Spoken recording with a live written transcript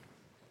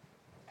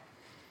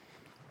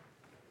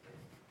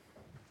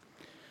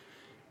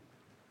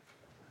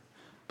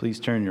Please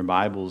turn your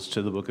Bibles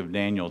to the book of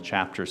Daniel,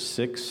 chapter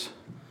 6.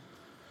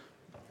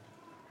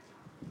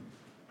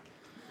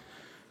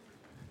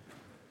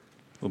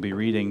 We'll be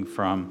reading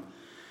from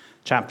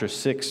chapter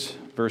 6,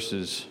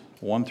 verses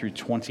 1 through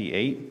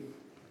 28.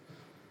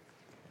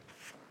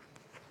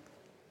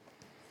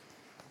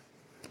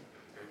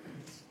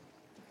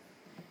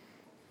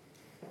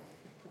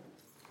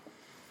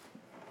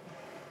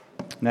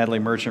 Natalie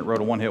Merchant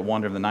wrote a one-hit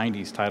wonder of the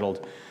 90s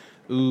titled,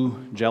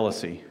 Ooh,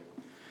 Jealousy.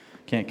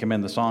 Can't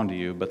commend the song to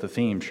you, but the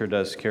theme sure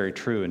does carry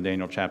true in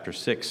Daniel chapter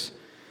 6.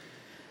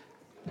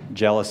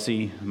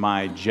 Jealousy,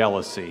 my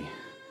jealousy.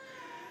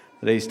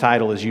 Today's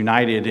title is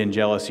United in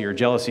Jealousy, or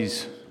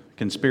Jealousy's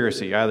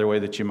Conspiracy, either way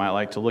that you might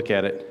like to look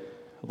at it.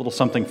 A little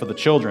something for the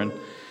children.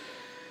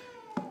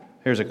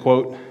 Here's a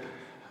quote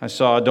I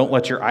saw, "Don't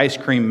let your ice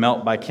cream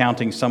melt by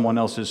counting someone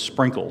else's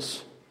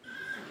sprinkles."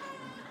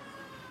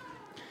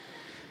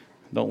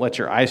 Don't let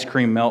your ice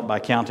cream melt by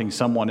counting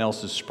someone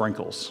else's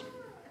sprinkles.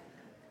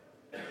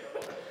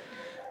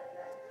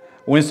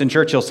 Winston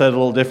Churchill said it a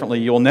little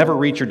differently. You'll never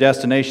reach your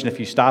destination if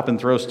you stop and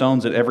throw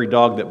stones at every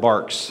dog that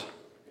barks.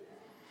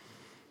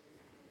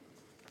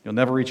 You'll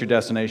never reach your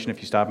destination if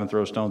you stop and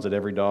throw stones at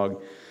every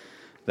dog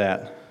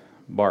that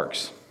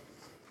barks.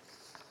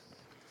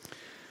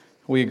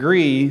 We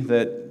agree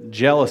that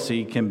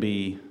jealousy can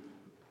be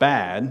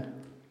bad.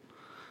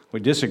 We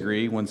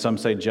disagree when some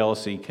say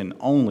jealousy can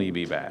only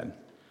be bad.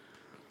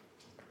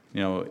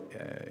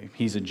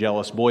 He's a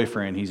jealous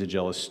boyfriend, he's a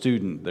jealous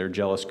student, they're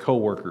jealous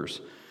coworkers.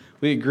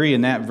 We agree in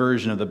that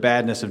version of the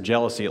badness of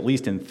jealousy, at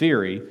least in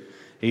theory,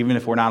 even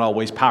if we're not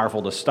always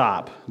powerful to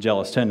stop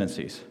jealous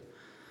tendencies.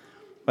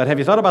 But have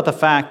you thought about the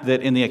fact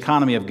that in the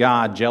economy of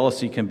God,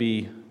 jealousy can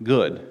be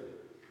good?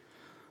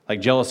 Like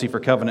jealousy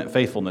for covenant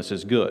faithfulness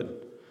is good.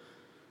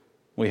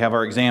 We have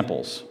our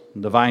examples.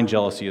 Divine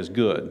jealousy is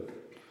good,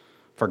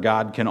 for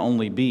God can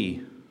only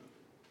be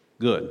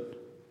good.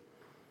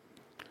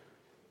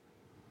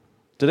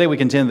 Today we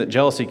contend that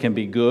jealousy can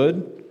be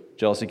good,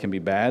 jealousy can be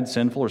bad,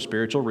 sinful or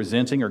spiritual,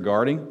 resenting or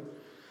guarding.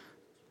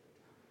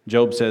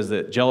 Job says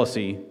that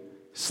jealousy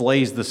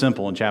slays the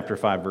simple in chapter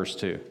 5, verse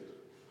 2.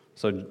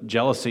 So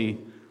jealousy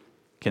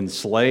can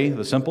slay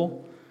the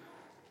simple.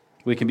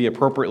 We can be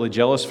appropriately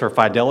jealous for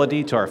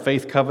fidelity to our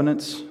faith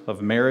covenants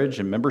of marriage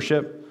and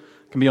membership.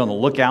 We can be on the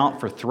lookout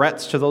for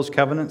threats to those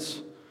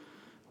covenants.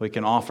 We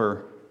can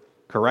offer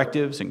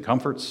correctives and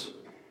comforts,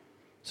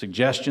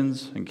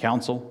 suggestions and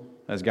counsel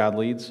as God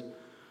leads.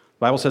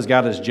 The Bible says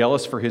God is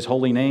jealous for his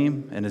holy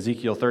name in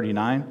Ezekiel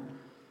 39.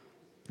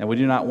 And we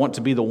do not want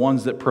to be the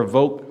ones that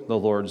provoke the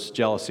Lord's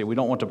jealousy. We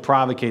don't want to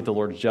provocate the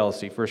Lord's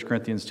jealousy, 1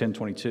 Corinthians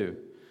 10:22.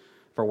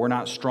 For we're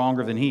not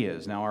stronger than he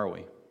is, now are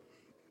we?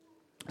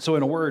 So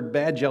in a word,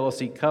 bad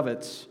jealousy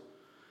covets,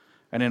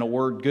 and in a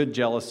word, good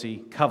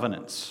jealousy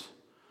covenants.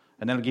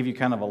 And that'll give you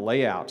kind of a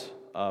layout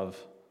of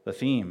the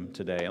theme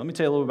today. Let me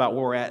tell you a little about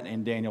where we're at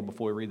in Daniel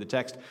before we read the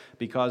text,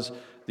 because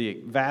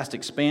the vast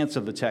expanse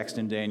of the text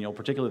in Daniel,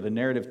 particularly the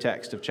narrative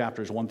text of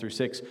chapters 1 through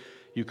 6,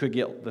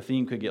 the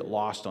theme could get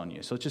lost on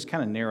you. So let's just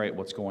kind of narrate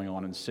what's going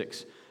on in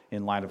 6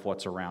 in light of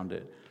what's around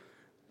it.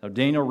 So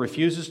Daniel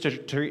refuses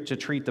to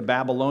treat the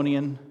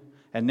Babylonian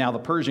and now the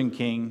Persian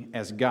king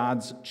as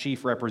God's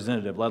chief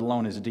representative, let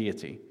alone his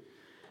deity.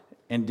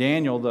 And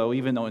Daniel, though,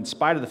 even though in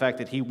spite of the fact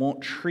that he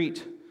won't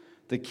treat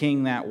the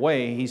king that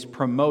way, he's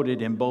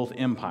promoted in both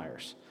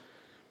empires.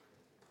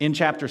 In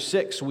chapter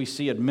 6, we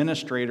see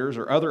administrators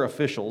or other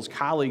officials,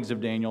 colleagues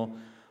of Daniel,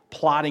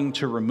 plotting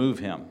to remove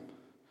him.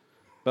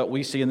 But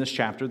we see in this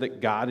chapter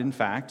that God, in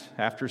fact,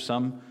 after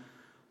some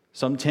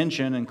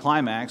tension and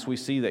climax, we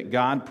see that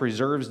God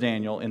preserves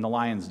Daniel in the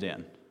lion's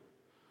den.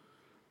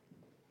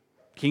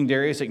 King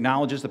Darius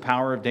acknowledges the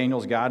power of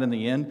Daniel's God in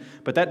the end,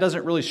 but that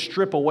doesn't really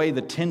strip away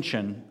the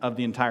tension of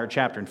the entire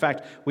chapter. In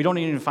fact, we don't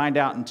even find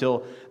out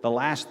until the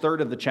last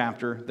third of the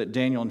chapter that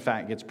Daniel, in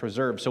fact, gets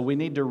preserved. So we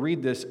need to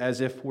read this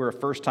as if we're a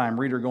first-time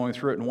reader going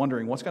through it and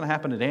wondering, what's going to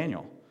happen to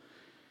Daniel?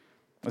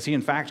 Is he,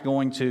 in fact,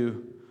 going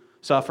to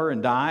suffer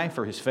and die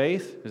for his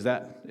faith?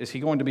 Is he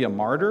going to be a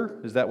martyr?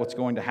 Is that what's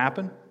going to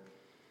happen?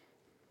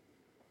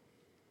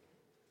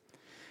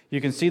 You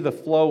can see the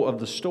flow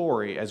of the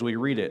story as we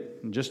read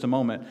it in just a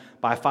moment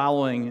by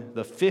following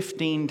the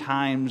 15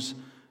 times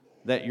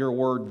that your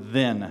word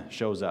then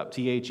shows up.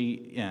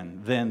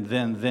 T-H-E-N.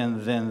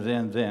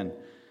 Then.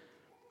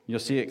 You'll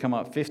see it come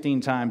up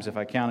 15 times if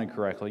I counted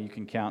correctly. You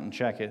can count and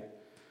check it.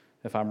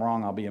 If I'm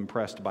wrong, I'll be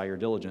impressed by your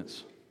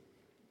diligence.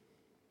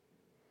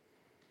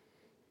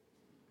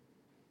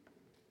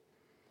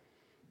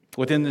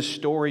 Within this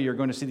story, you're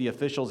going to see the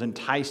officials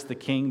entice the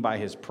king by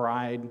his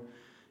pride.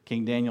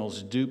 King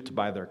Daniel's duped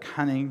by their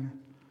cunning.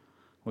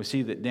 We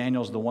see that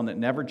Daniel's the one that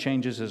never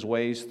changes his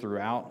ways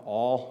throughout,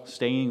 all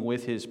staying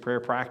with his prayer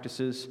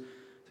practices,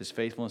 his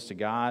faithfulness to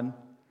God.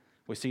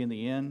 We see in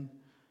the end,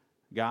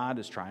 God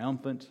is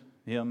triumphant,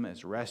 him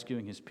as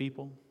rescuing his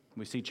people.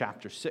 We see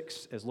chapter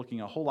 6 as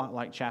looking a whole lot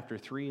like chapter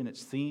 3 in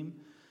its theme.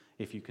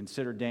 If you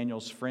consider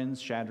Daniel's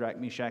friends, Shadrach,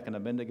 Meshach, and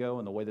Abednego,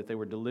 and the way that they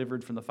were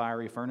delivered from the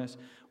fiery furnace,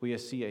 we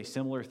see a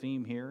similar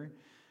theme here.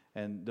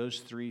 And those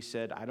three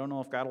said, I don't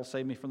know if God will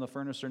save me from the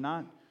furnace or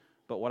not,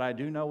 but what I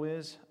do know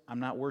is I'm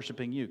not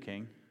worshiping you,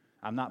 king.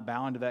 I'm not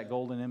bowing to that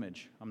golden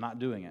image. I'm not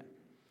doing it.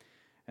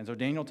 And so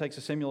Daniel takes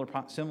a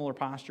similar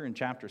posture in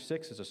chapter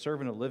 6 as a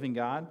servant of living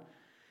God,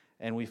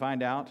 and we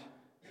find out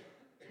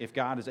if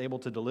God is able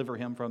to deliver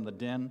him from the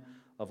den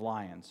of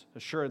lions,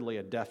 assuredly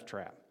a death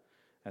trap,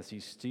 as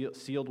he's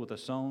sealed with a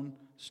stone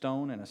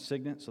and a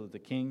signet so that the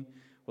king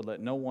would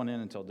let no one in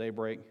until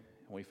daybreak.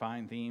 And we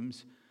find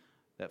themes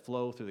that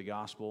flow through the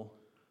gospel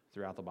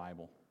throughout the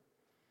Bible.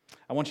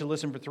 I want you to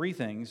listen for three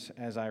things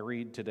as I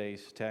read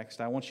today's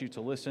text. I want you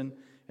to listen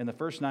in the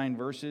first 9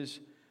 verses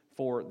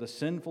for the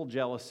sinful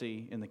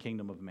jealousy in the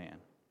kingdom of man.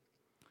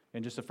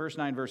 In just the first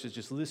 9 verses,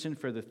 just listen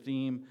for the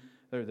theme,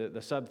 or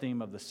the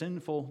sub-theme of the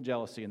sinful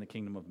jealousy in the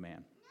kingdom of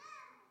man.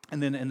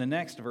 And then in the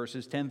next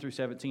verses, 10 through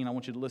 17, I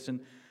want you to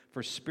listen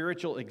for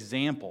spiritual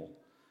example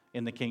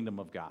in the kingdom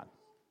of God.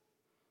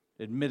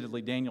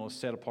 Admittedly, Daniel is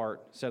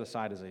set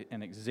aside as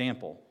an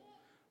example,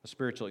 a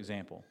spiritual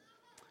example.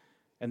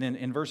 And then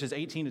in verses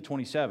 18 to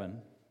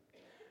 27,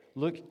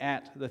 look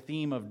at the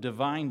theme of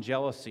divine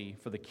jealousy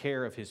for the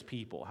care of his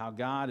people. How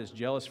God is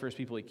jealous for his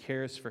people, he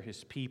cares for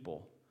his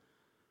people.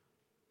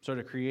 Sort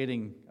of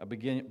creating a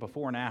beginning,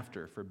 before and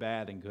after for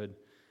bad and good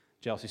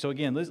jealousy. So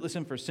again,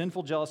 listen for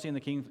sinful jealousy in the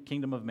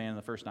kingdom of man in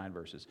the first 9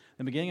 verses.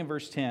 Then beginning in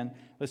verse 10,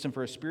 listen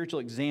for a spiritual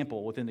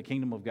example within the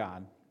kingdom of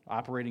God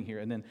operating here.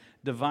 And then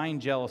divine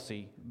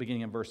jealousy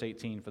beginning in verse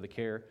 18 for the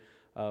care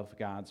of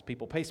God's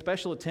people. Pay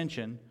special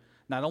attention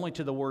not only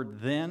to the word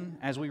then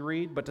as we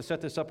read, but to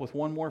set this up with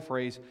one more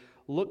phrase,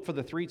 look for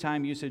the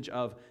 3-time usage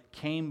of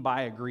came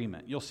by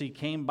agreement. You'll see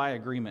came by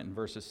agreement in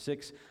verses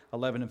 6,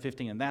 11, and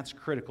 15, and that's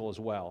critical as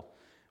well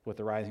with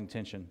the rising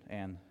tension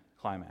and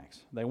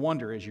climax. They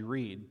wonder as you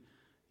read,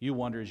 you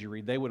wonder as you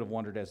read, they would have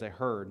wondered as they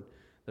heard,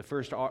 the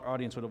first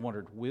audience would have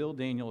wondered, will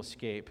Daniel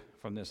escape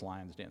from this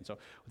lion's den? So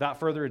without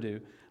further ado,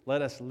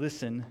 let us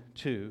listen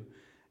to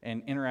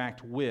and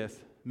interact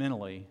with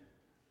mentally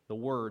the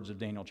words of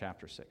Daniel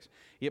chapter 6.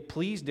 It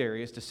pleased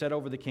Darius to set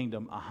over the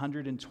kingdom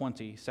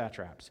 120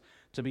 satraps,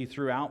 to be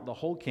throughout the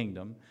whole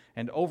kingdom,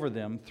 and over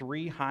them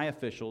 3 high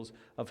officials,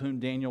 of whom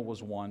Daniel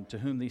was one, to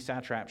whom these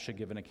satraps should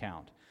give an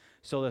account,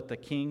 so that the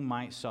king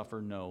might suffer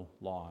no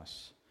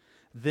loss.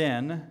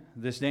 Then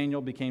this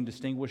Daniel became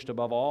distinguished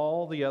above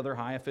all the other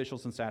high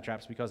officials and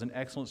satraps because an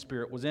excellent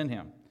spirit was in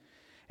him.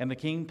 And the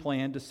king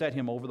planned to set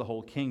him over the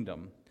whole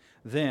kingdom.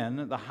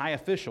 Then the high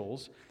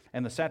officials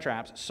and the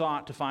satraps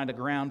sought to find a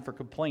ground for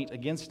complaint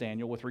against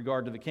Daniel with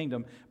regard to the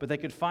kingdom, but they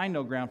could find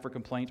no ground for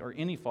complaint or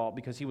any fault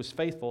because he was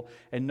faithful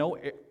and no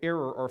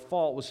error or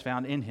fault was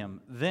found in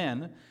him.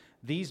 Then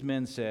these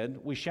men said,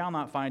 we shall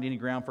not find any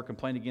ground for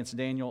complaint against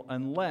Daniel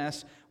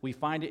unless we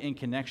find it in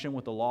connection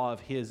with the law of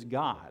his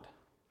God.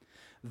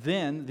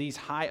 Then these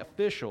high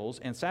officials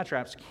and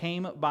satraps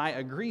came by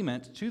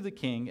agreement to the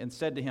king and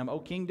said to him, O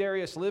King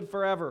Darius, live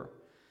forever.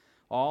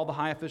 All the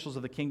high officials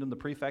of the kingdom, the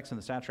prefects and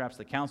the satraps,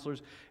 the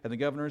counselors and the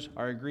governors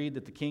are agreed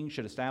that the king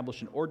should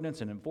establish an ordinance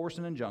and enforce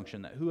an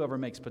injunction that whoever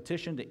makes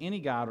petition to any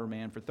god or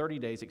man for 30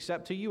 days,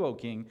 except to you, O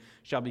king,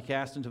 shall be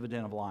cast into the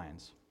den of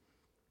lions.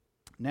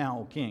 Now,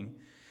 O king,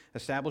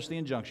 establish the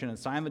injunction and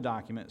sign the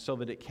document so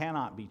that it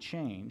cannot be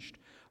changed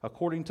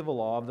according to the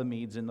law of the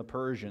Medes and the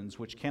Persians,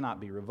 which cannot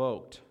be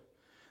revoked.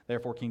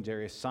 Therefore, King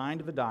Darius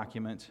signed the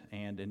document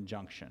and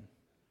injunction.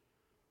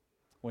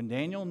 When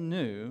Daniel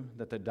knew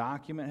that the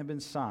document had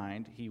been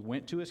signed, he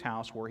went to his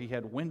house where he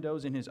had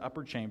windows in his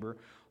upper chamber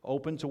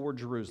open toward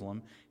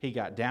Jerusalem. He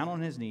got down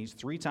on his knees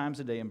 3 times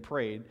a day and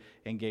prayed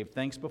and gave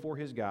thanks before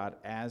his God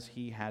as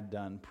he had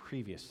done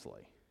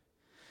previously.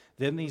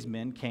 Then these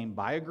men came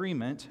by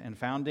agreement and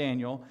found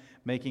Daniel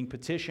making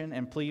petition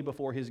and plea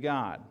before his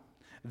God.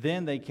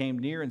 Then they came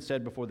near and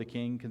said before the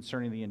king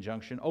concerning the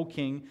injunction, O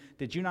king,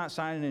 did you not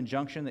sign an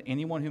injunction that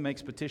anyone who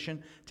makes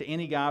petition to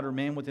any god or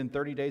man within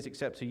 30 days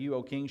except to you,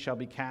 O king, shall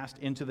be cast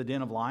into the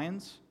den of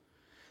lions?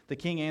 The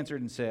king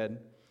answered and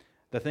said,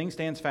 the thing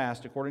stands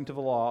fast according to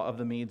the law of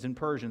the Medes and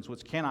Persians,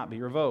 which cannot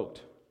be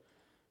revoked.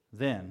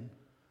 Then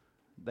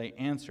they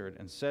answered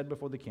and said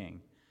before the king,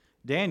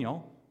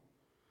 Daniel,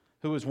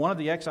 who is one of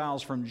the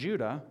exiles from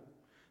Judah,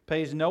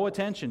 pays no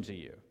attention to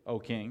you, O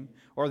king,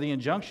 or the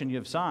injunction you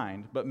have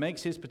signed, but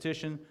makes his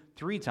petition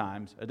 3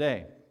 times a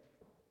day.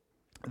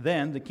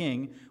 Then the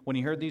king, when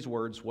he heard these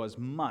words, was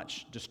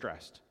much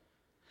distressed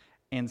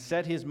and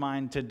set his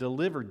mind to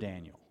deliver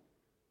Daniel.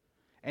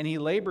 And he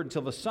labored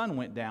till the sun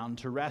went down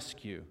to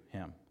rescue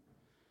him.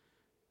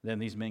 Then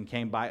these men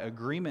came by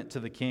agreement to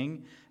the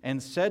king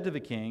and said to the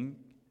king,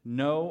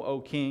 Know,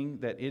 O king,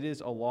 that it is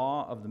a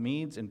law of the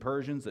Medes and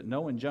Persians that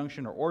no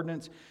injunction or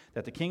ordinance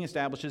that the king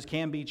establishes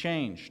can be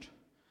changed.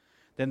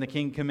 Then the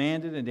king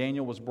commanded, and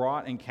Daniel was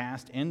brought and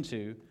cast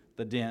into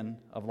the den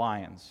of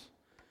lions.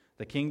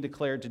 The king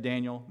declared to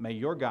Daniel, May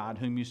your God,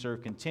 whom you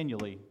serve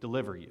continually,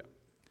 deliver you.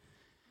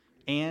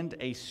 And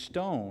a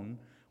stone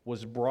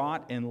was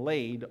brought and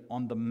laid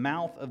on the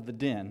mouth of the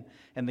den,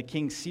 and the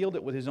king sealed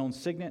it with his own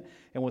signet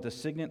and with the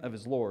signet of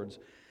his lords,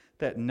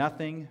 that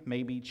nothing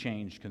may be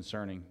changed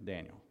concerning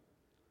Daniel.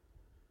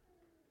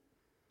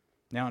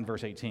 Now in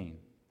verse 18.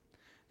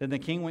 Then the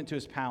king went to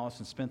his palace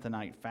and spent the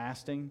night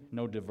fasting.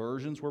 No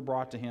diversions were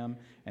brought to him,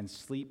 and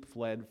sleep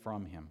fled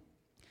from him.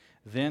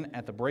 Then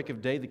at the break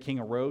of day the king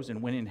arose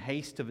and went in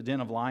haste to the den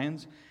of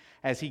lions.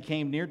 As he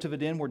came near to the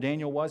den where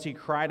Daniel was, he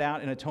cried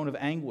out in a tone of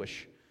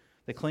anguish.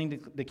 The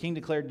king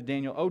declared to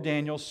Daniel, "O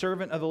Daniel,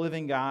 servant of the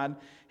living God,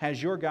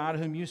 has your God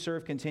whom you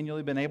serve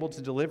continually been able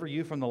to deliver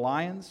you from the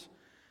lions?"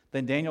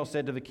 Then Daniel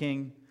said to the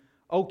king,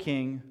 "O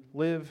king,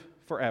 live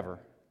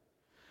forever.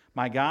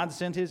 My God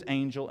sent his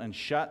angel and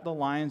shut the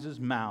lions'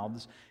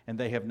 mouths, and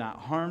they have not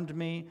harmed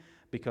me,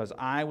 because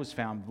I was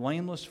found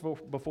blameless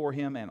before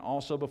him and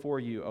also before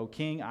you. O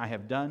king, I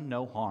have done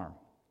no harm."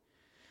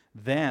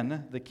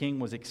 Then the king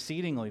was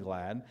exceedingly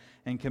glad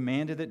and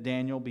commanded that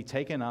Daniel be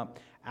taken up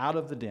out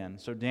of the den.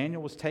 So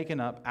Daniel was taken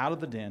up out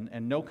of the den,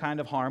 and no kind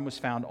of harm was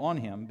found on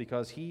him,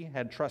 because he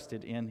had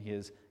trusted in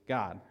his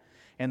God.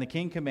 And the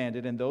king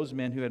commanded, and those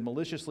men who had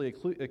maliciously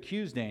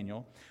accused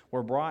Daniel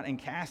were brought and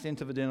cast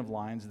into the den of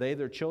lions, they,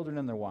 their children,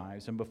 and their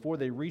wives. And before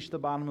they reached the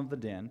bottom of the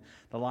den,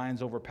 the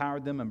lions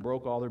overpowered them and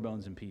broke all their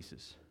bones in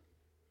pieces.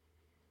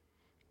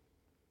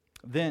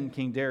 Then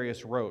King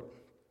Darius wrote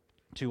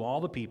to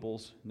all the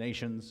peoples,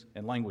 nations,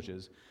 and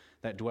languages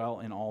that dwell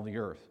in all the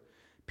earth,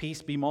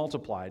 "Peace be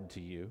multiplied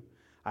to you.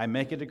 I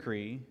make a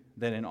decree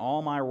that in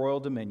all my royal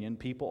dominion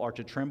people are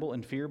to tremble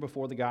and fear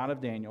before the God of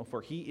Daniel,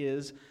 for he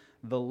is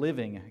the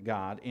living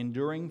God,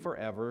 enduring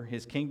forever.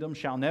 His kingdom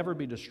shall never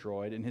be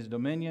destroyed, and his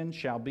dominion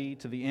shall be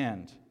to the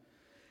end.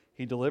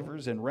 He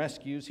delivers and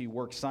rescues. He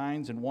works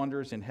signs and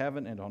wonders in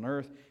heaven and on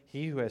earth.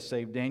 He who has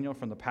saved Daniel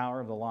from the power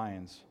of the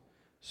lions."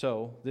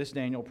 So this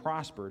Daniel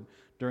prospered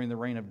during the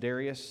reign of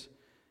Darius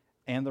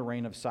and the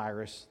reign of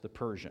Cyrus the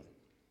Persian.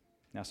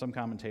 Now, some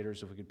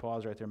commentators, if we could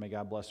pause right there, may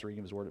God bless the reading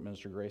of his word and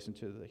minister grace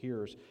into the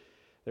hearers.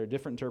 There are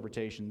different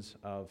interpretations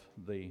of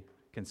the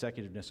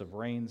consecutiveness of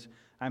reigns.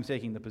 I'm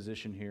taking the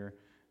position here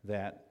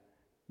that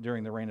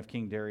during the reign of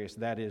King Darius,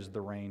 that is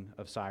the reign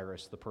of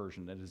Cyrus the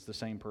Persian. That is the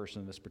same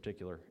person in this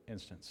particular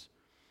instance.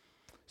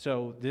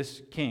 So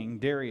this king,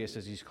 Darius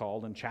as he's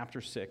called, in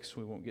chapter 6,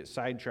 we won't get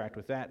sidetracked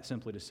with that,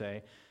 simply to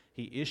say,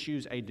 he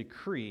issues a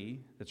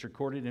decree that's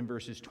recorded in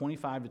verses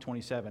 25 to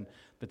 27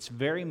 that's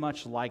very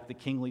much like the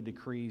kingly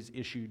decrees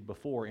issued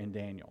before in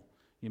Daniel.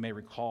 You may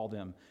recall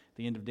them.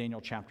 The end of Daniel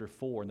chapter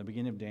 4 and the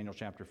beginning of Daniel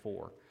chapter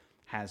 4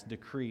 has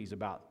decrees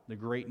about the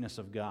greatness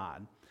of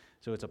God.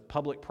 So it's a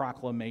public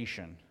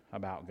proclamation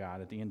about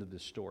God at the end of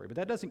this story. But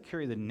that doesn't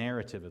carry the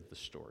narrative of the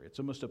story. It's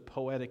almost a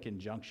poetic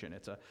injunction.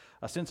 It's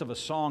a sense of a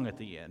song at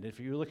the end. If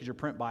you look at your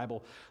print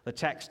Bible, the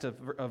text of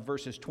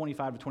verses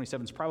 25 to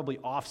 27 is probably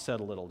offset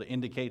a little to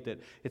indicate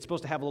that it's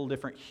supposed to have a little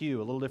different hue,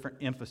 a little different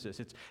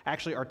emphasis. It's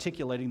actually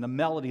articulating the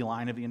melody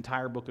line of the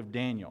entire book of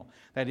Daniel.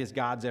 That is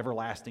God's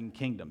everlasting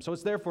kingdom. So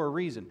it's there for a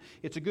reason.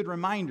 It's a good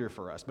reminder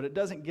for us, but it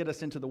doesn't get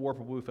us into the warp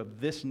and woof of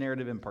this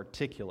narrative in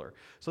particular.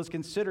 So let's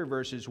consider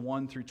verses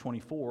 1 through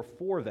 24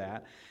 for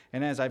that.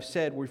 And as I've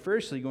said, we're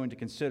firstly going to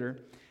consider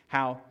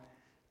how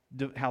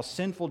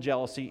sinful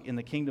jealousy in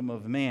the kingdom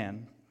of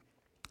man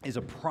is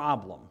a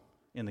problem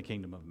in the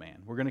kingdom of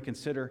man. We're going to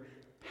consider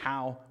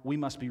how we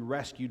must be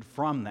rescued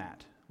from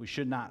that. We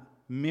should not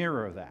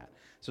mirror that.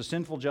 So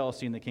sinful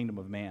jealousy in the kingdom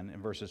of man in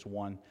verses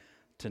 1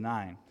 to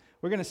 9.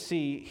 We're going to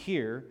see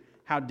here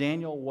how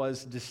Daniel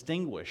was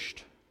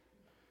distinguished.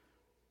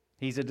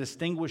 He's a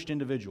distinguished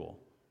individual.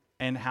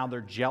 And how they're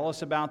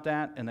jealous about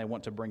that, and they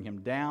want to bring him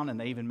down, and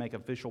they even make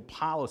official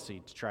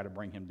policy to try to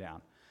bring him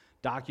down.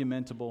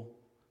 Documentable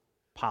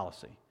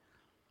policy.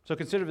 So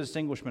consider the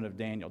distinguishment of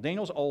Daniel.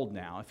 Daniel's old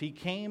now. If he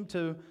came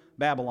to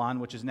Babylon,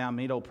 which is now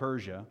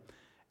Medo-Persia,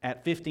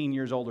 at 15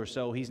 years old or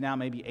so, he's now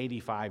maybe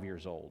 85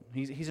 years old.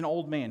 He's an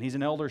old man. He's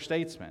an elder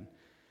statesman.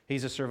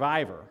 He's a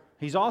survivor.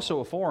 He's also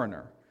a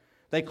foreigner.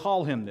 They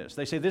call him this.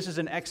 They say this is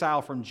an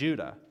exile from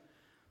Judah.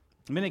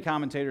 Many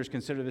commentators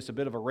consider this a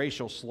bit of a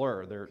racial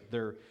slur.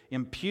 They're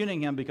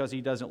impugning him because he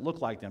doesn't look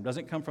like them,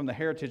 doesn't come from the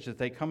heritage that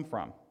they come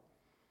from.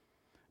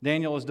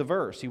 Daniel is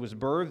diverse. He was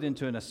birthed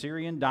into an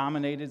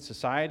Assyrian-dominated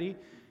society.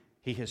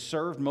 He has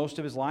served most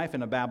of his life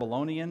in a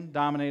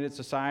Babylonian-dominated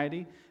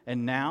society.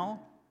 And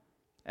now,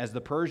 as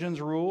the Persians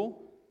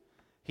rule,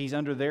 he's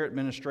under their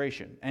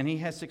administration. And he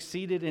has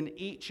succeeded in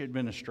each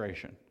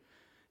administration.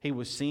 He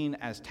was seen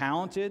as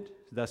talented,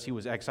 thus he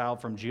was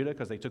exiled from Judah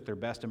because they took their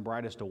best and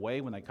brightest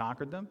away when they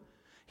conquered them.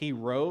 He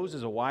rose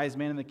as a wise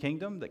man in the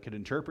kingdom that could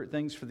interpret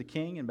things for the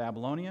king in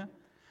Babylonia.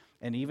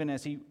 And even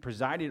as he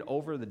presided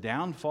over the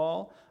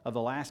downfall of the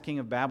last king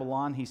of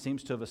Babylon, he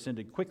seems to have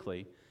ascended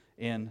quickly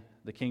in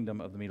the kingdom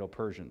of the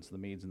Medo-Persians, the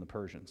Medes and the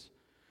Persians.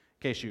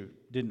 In case you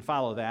didn't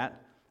follow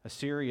that,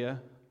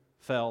 Assyria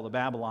fell to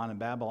Babylon, and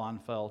Babylon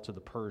fell to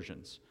the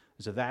Persians.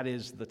 So that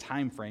is the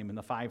time frame in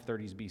the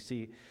 530s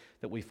BC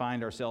that we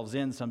find ourselves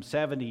in, some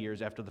 70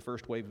 years after the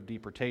first wave of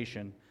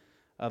deportation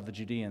of the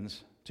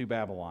Judeans to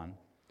Babylon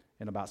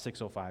in about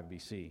 605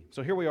 BC.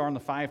 So here we are in the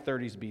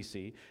 530s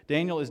BC.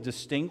 Daniel is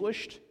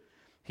distinguished.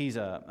 He's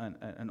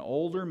an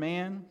older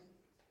man.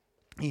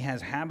 He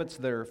has habits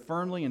that are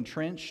firmly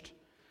entrenched,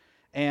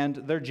 and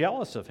they're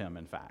jealous of him,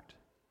 in fact.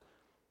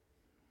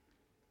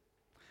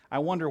 I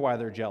wonder why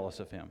they're jealous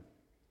of him.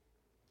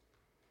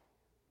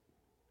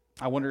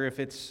 I wonder if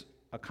it's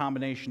a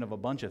combination of a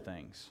bunch of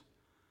things.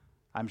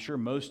 I'm sure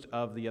most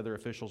of the other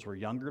officials were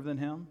younger than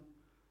him.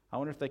 I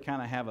wonder if they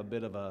kind of have a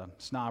bit of a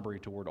snobbery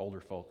toward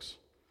older folks.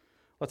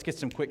 Let's get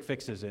some quick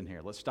fixes in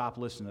here. Let's stop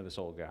listening to this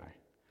old guy.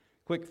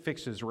 Quick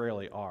fixes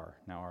rarely are,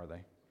 now are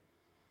they?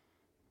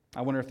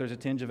 I wonder if there's a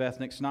tinge of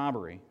ethnic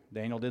snobbery.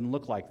 Daniel didn't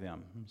look like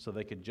them, so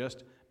they could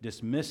just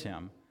dismiss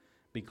him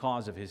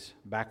because of his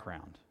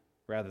background,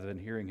 rather than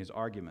hearing his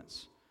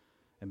arguments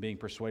and being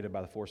persuaded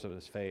by the force of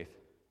his faith.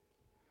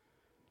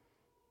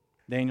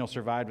 Daniel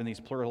survived in these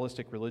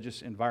pluralistic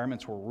religious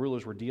environments where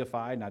rulers were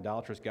deified and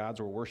idolatrous gods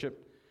were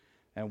worshipped.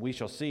 And we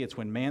shall see it's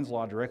when man's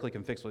law directly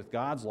conflicts with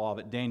God's law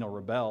that Daniel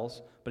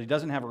rebels. But he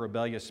doesn't have a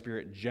rebellious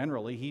spirit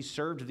generally. He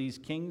served these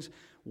kings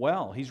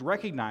well. He's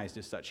recognized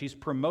as such. He's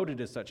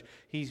promoted as such.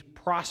 He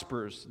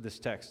prospers, this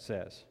text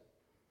says.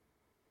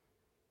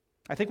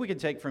 I think we can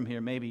take from here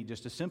maybe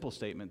just a simple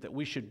statement that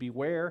we should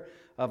beware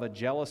of a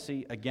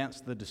jealousy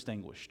against the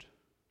distinguished.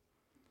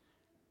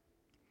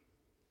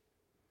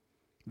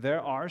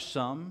 There are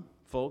some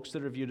folks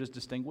that are viewed as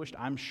distinguished,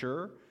 I'm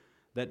sure,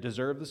 that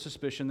deserve the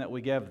suspicion that we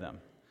give them.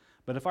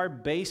 But if our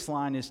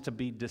baseline is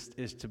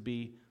to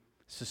be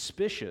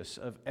suspicious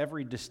of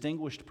every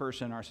distinguished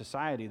person in our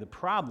society, the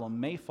problem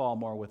may fall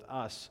more with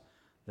us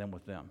than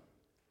with them.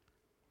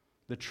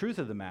 The truth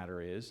of the matter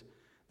is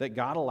that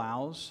God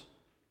allows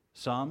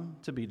some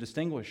to be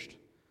distinguished,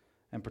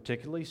 and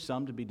particularly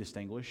some to be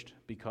distinguished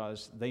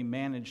because they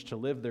manage to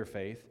live their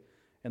faith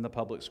in the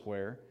public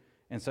square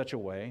in such a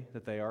way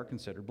that they are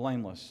considered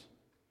blameless.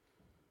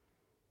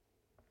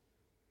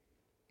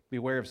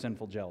 Beware of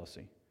sinful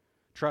jealousy.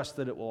 Trust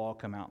that it will all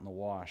come out in the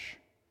wash.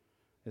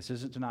 This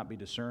isn't to not be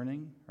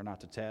discerning or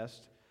not to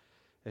test.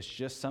 It's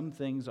just some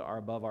things are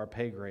above our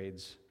pay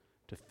grades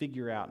to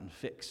figure out and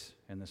fix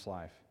in this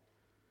life.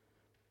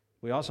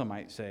 We also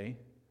might say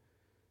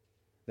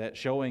that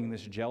showing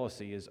this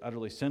jealousy is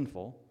utterly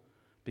sinful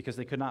because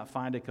they could not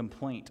find a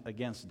complaint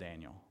against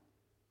Daniel.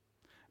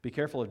 Be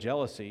careful of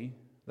jealousy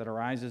that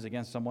arises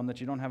against someone that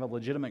you don't have a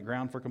legitimate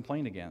ground for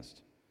complaint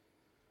against.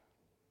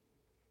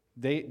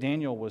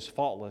 Daniel was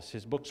faultless.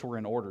 His books were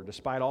in order.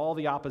 Despite all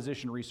the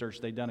opposition research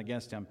they'd done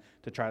against him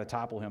to try to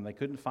topple him, they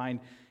couldn't find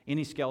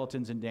any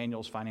skeletons in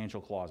Daniel's financial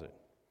closet.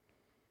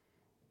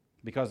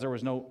 Because there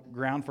was no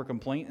ground for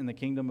complaint in the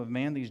kingdom of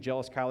man, these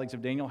jealous colleagues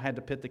of Daniel had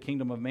to pit the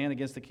kingdom of man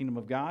against the kingdom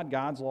of God,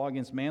 God's law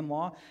against man's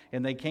law,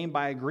 and they came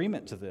by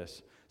agreement to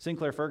this.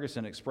 Sinclair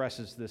Ferguson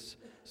expresses this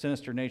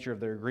sinister nature of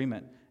their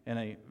agreement in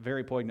a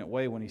very poignant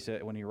way when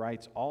he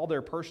writes, all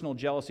their personal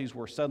jealousies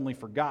were suddenly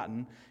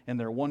forgotten in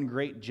their one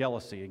great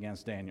jealousy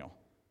against Daniel.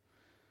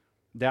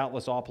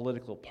 Doubtless all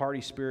political party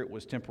spirit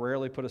was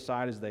temporarily put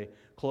aside as they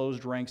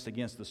closed ranks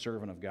against the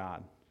servant of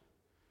God.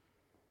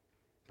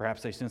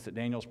 Perhaps they sensed that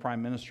Daniel's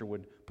prime minister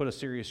would put a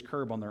serious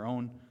curb on their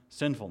own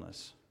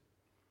sinfulness.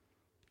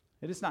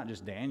 It is not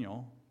just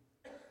Daniel.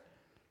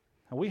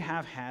 We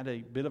have had a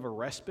bit of a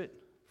respite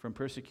from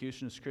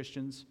persecution as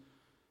Christians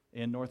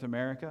in North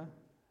America,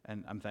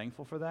 and I'm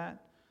thankful for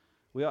that.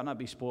 We ought not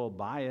be spoiled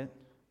by it.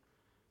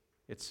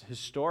 It's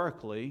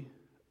historically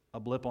a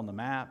blip on the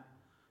map.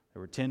 There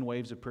were 10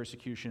 waves of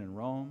persecution in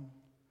Rome.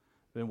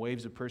 There have been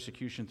waves of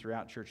persecution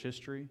throughout church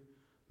history,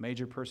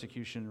 major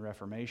persecution in the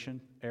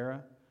Reformation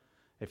era.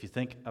 If you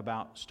think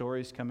about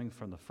stories coming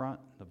from the front,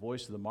 the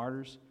voice of the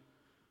martyrs,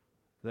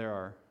 there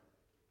are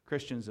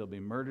Christians that will be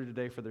murdered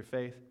today for their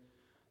faith.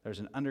 There's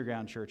an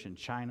underground church in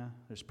China.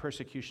 There's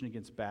persecution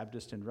against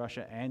Baptists in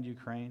Russia and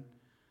Ukraine.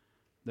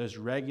 There's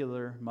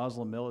regular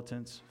Muslim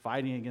militants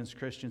fighting against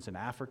Christians in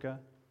Africa.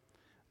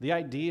 The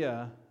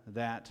idea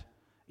that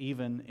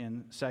even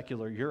in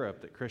secular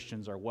Europe that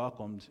Christians are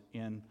welcomed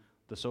in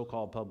the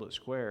so-called public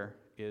square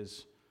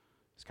is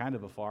kind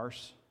of a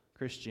farce.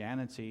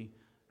 Christianity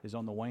is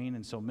on the wane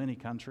in so many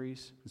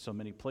countries, in so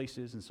many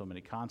places, in so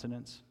many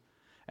continents.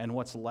 And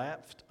what's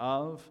left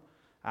of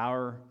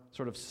our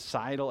sort of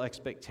societal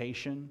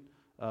expectation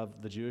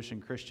of the Jewish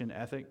and Christian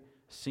ethic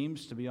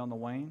seems to be on the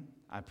wane.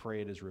 I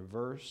pray it is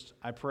reversed.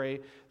 I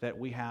pray that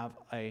we have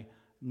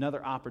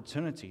another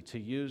opportunity to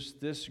use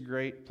this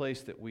great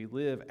place that we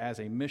live as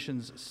a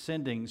missions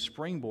sending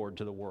springboard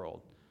to the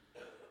world.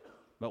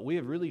 But we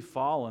have really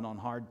fallen on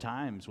hard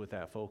times with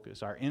that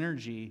focus. Our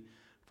energy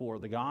for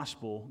the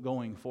gospel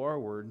going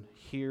forward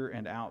here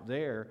and out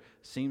there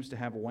seems to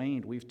have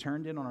waned. We've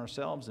turned in on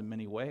ourselves in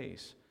many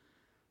ways.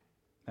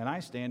 And I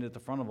stand at the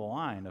front of the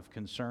line of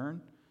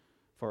concern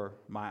for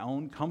my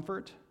own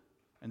comfort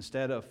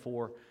instead of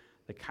for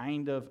the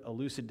kind of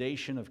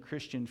elucidation of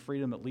Christian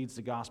freedom that leads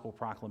to gospel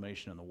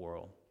proclamation in the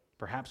world.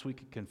 Perhaps we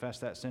could confess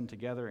that sin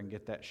together and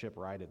get that ship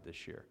righted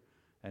this year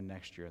and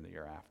next year and the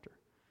year after.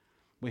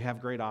 We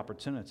have great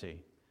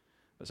opportunity.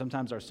 But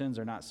sometimes our sins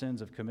are not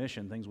sins of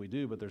commission, things we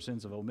do, but they're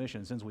sins of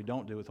omission, sins we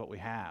don't do with what we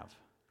have.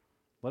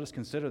 Let us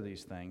consider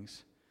these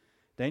things.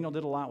 Daniel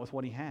did a lot with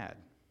what he had.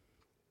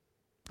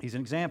 He's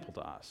an example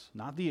to us.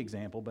 Not the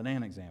example, but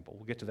an example.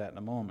 We'll get to that in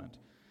a moment.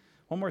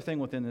 One more thing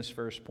within this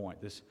first point,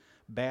 this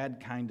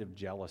bad kind of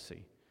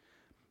jealousy.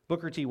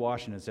 Booker T.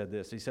 Washington said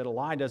this. He said, "A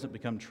lie doesn't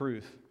become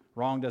truth,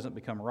 wrong doesn't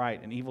become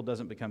right, and evil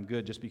doesn't become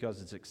good just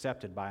because it's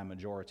accepted by a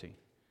majority."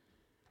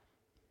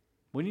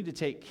 We need to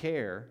take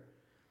care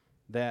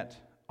that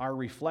our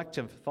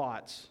reflective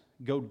thoughts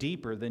go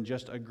deeper than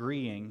just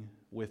agreeing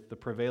with the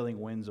prevailing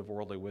winds of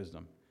worldly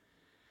wisdom.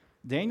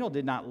 Daniel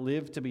did not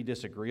live to be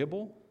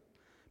disagreeable,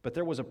 but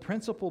there was a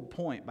principled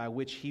point by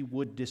which he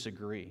would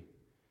disagree.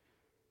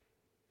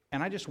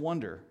 And I just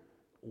wonder,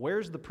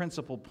 where's the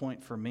principled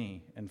point for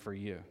me and for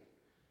you?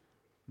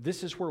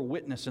 This is where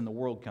witness in the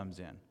world comes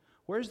in.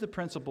 Where's the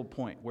principled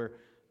point where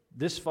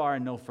this far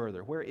and no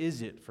further? Where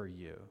is it for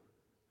you?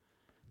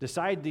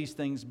 Decide these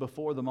things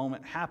before the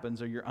moment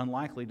happens, or you're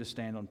unlikely to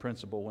stand on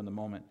principle when the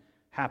moment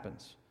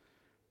happens.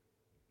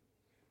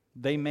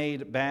 They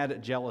made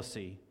bad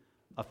jealousy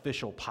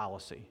official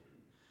policy.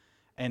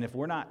 And if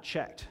we're not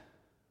checked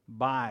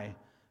by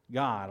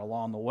God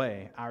along the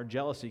way, our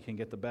jealousy can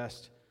get the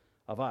best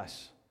of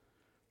us.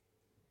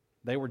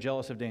 They were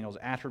jealous of Daniel's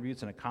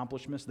attributes and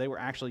accomplishments. They were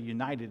actually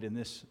united in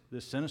this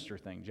sinister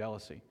thing,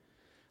 jealousy.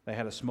 They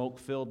had a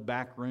smoke-filled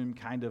backroom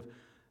kind of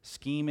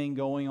scheming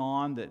going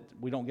on that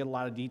we don't get a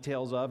lot of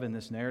details of in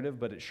this narrative,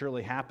 but it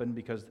surely happened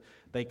because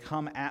they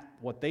come at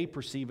what they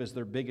perceive as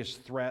their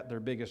biggest threat, their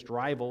biggest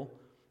rival,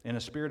 in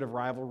a spirit of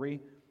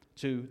rivalry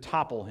to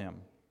topple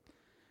him.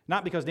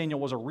 Not because Daniel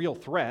was a real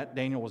threat.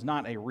 Daniel was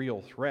not a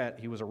real threat.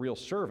 He was a real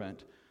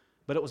servant.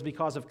 But it was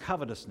because of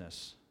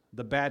covetousness,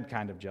 the bad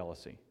kind of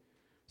jealousy.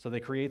 So they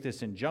create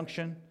this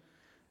injunction.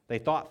 They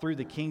thought through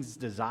the king's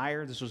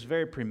desire. This was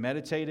very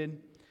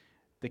premeditated.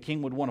 The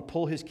king would want to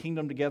pull his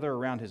kingdom together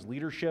around his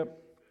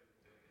leadership.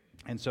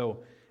 And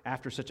so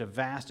after such a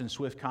vast and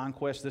swift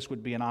conquest, this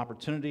would be an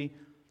opportunity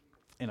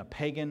in a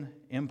pagan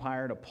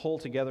empire to pull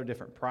together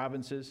different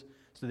provinces.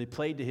 So they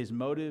played to his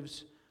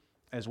motives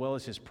as well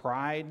as his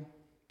pride.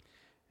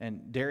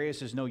 And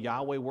Darius is no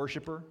Yahweh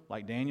worshiper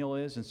like Daniel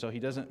is, and so he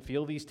doesn't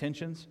feel these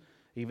tensions,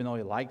 even though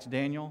he liked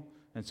Daniel.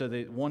 And so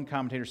one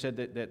commentator said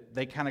that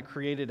they kind of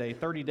created a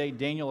 30-day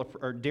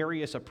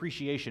Darius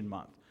appreciation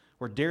month,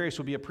 where Darius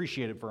would be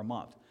appreciated for a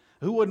month.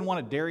 Who wouldn't want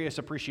a Darius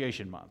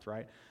appreciation month,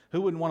 right?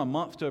 Who wouldn't want a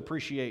month to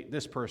appreciate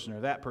this person or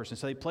that person?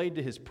 So they played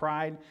to his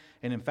pride,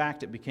 and in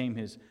fact, it became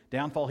his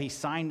downfall. He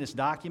signed this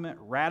document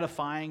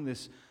ratifying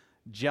this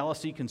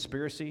jealousy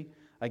conspiracy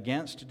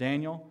against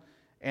Daniel,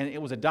 and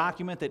it was a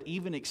document that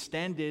even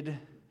extended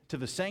to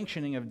the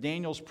sanctioning of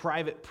Daniel's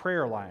private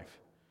prayer life.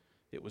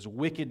 It was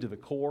wicked to the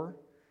core,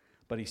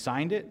 but he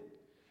signed it.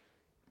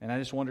 And I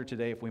just wonder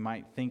today if we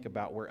might think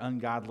about where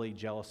ungodly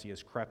jealousy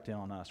has crept in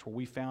on us, where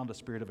we found a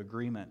spirit of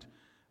agreement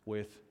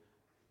with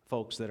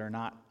folks that are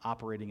not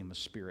operating in the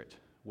spirit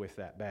with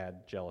that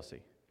bad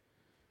jealousy.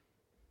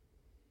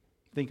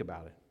 Think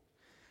about it.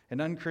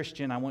 An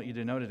unchristian, I want you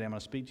to know today, I'm going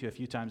to speak to you a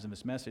few times in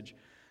this message,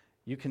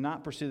 you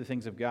cannot pursue the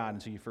things of God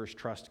until you first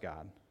trust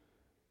God.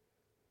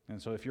 And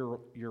so if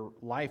your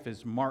life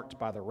is marked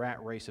by the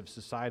rat race of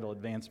societal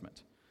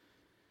advancement,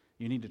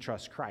 you need to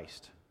trust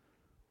Christ.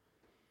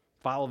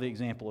 Follow the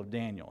example of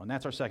Daniel. And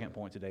that's our second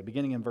point today.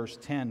 Beginning in verse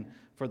 10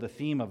 for the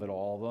theme of it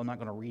all, although I'm not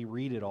going to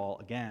reread it all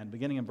again.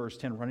 Beginning in verse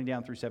 10, running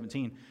down through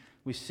 17,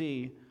 we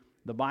see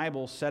the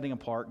Bible setting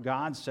apart,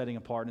 God setting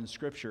apart in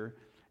Scripture,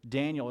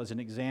 Daniel as an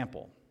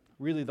example.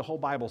 Really, the whole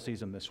Bible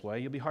sees him this way.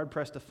 You'll be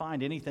hard-pressed to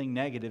find anything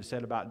negative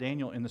said about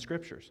Daniel in the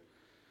Scriptures.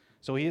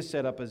 So he is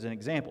set up as an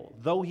example.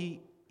 Though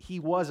he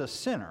was a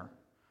sinner,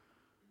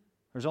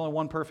 there's only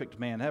one perfect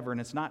man ever,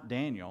 and it's not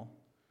Daniel.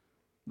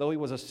 Though he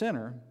was a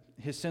sinner,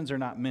 his sins are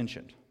not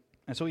mentioned.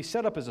 And so he's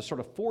set up as a sort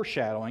of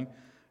foreshadowing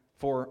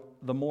for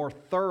the more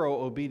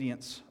thorough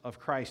obedience of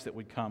Christ that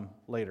would come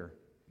later.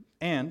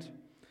 And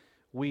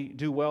we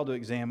do well to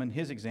examine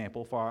his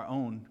example for our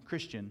own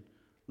Christian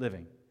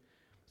living.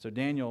 So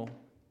Daniel,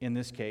 in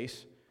this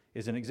case,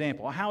 is an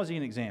example. How is he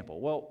an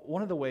example? Well,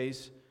 one of the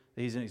ways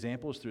that he's an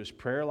example is through his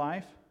prayer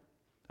life.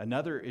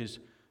 Another is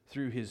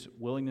through his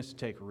willingness to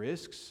take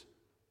risks.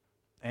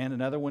 And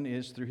another one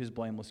is through his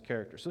blameless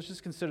character. So let's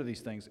just consider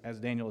these things as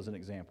Daniel is an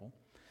example.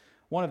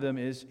 One of them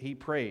is he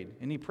prayed,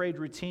 and he prayed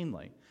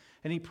routinely.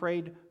 And he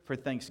prayed for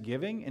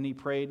thanksgiving, and he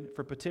prayed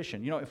for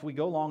petition. You know, if we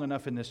go long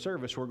enough in this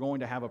service, we're going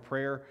to have a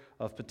prayer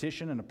of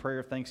petition and a prayer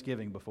of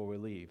thanksgiving before we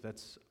leave.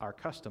 That's our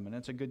custom, and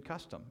it's a good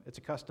custom. It's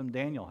a custom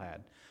Daniel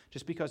had.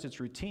 Just because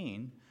it's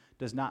routine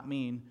does not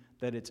mean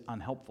that it's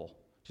unhelpful.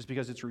 Just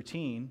because it's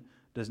routine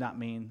does not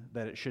mean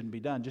that it shouldn't be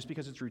done. Just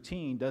because it's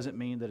routine doesn't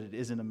mean that it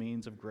isn't a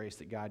means of grace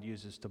that God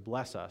uses to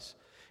bless us.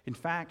 In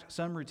fact,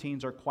 some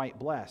routines are quite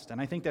blessed,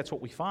 and I think that's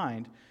what we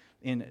find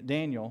in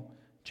Daniel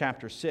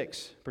chapter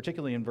 6,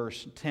 particularly in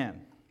verse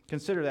 10.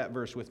 Consider that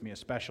verse with me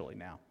especially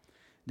now.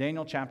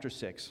 Daniel chapter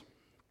 6,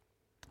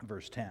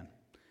 verse 10.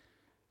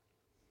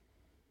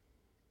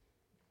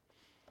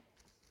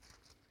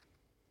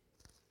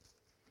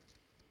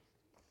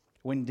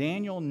 When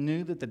Daniel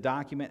knew that the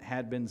document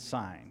had been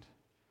signed,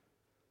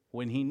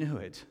 when he knew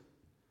it,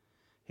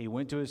 he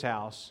went to his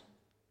house,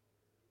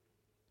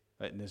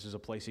 and this is a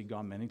place he'd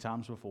gone many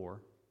times before,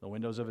 the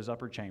windows of his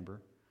upper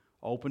chamber,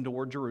 open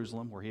toward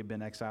Jerusalem, where he had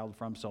been exiled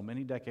from so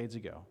many decades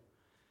ago.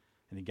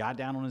 And he got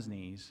down on his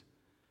knees,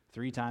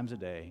 3 times a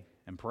day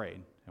and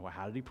prayed. And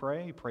how did he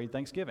pray? He prayed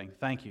thanksgiving.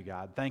 Thank you,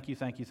 God. Thank you,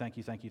 thank you, thank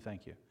you, thank you,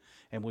 thank you.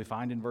 And we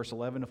find in verse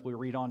 11, if we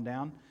read on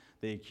down,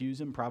 they accuse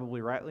him, probably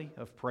rightly,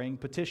 of praying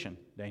petition.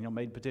 Daniel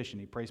made petition.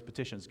 He prays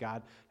petitions.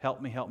 God, help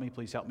me,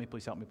 please help me,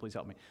 please help me, please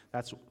help me.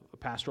 That's a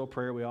pastoral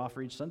prayer we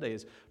offer each Sunday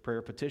is prayer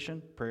of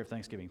petition, prayer of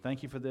thanksgiving.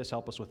 Thank you for this,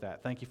 help us with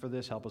that. Thank you for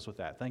this, help us with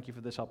that. Thank you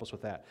for this, help us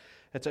with that.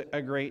 It's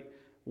a great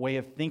way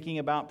of thinking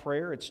about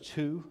prayer. It's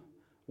 2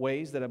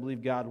 ways that I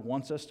believe God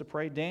wants us to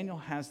pray. Daniel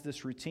has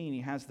this routine.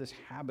 He has this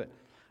habit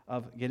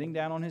of getting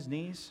down on his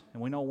knees.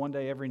 And we know one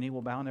day every knee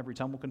will bow and every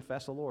tongue will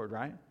confess the Lord,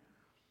 right?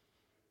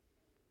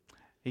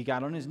 He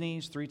got on his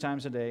knees 3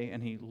 times a day,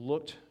 and he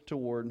looked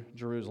toward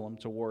Jerusalem,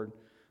 toward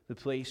the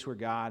place where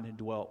God had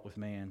dwelt with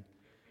man.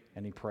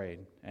 And he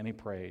prayed, and he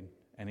prayed,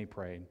 and he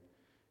prayed,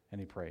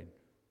 and he prayed.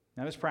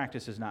 Now, this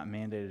practice is not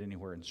mandated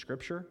anywhere in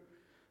Scripture,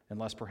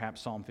 unless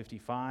perhaps Psalm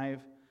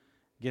 55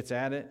 gets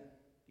at it.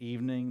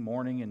 Evening,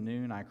 morning, and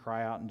noon, I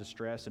cry out in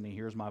distress, and he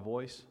hears my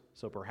voice.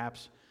 So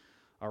perhaps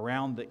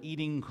around the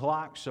eating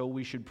clock, so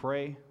we should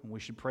pray, and we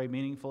should pray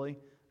meaningfully.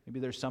 Maybe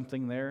there's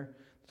something there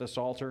that the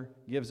Psalter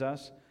gives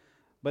us.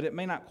 But it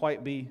may not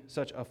quite be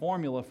such a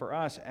formula for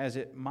us as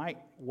it might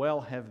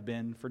well have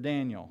been for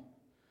Daniel.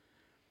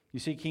 You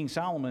see, King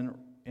Solomon,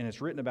 and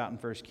it's written about in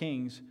 1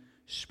 Kings,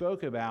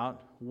 spoke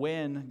about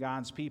when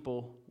God's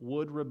people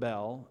would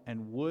rebel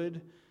and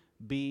would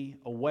be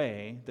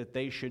away, that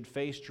they should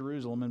face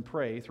Jerusalem and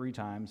pray 3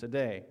 times a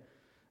day.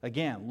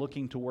 Again,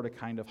 looking toward a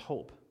kind of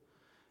hope.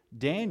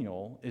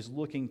 Daniel is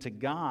looking to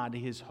God,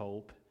 his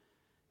hope,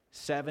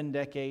 7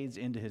 decades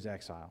into his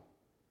exile.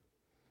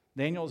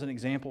 Daniel is an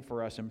example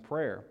for us in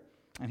prayer,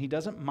 and he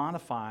doesn't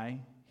modify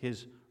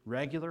his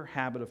regular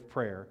habit of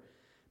prayer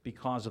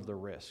because of the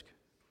risk.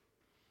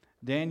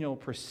 Daniel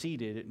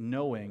proceeded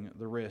knowing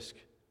the risk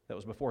that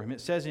was before him. It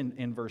says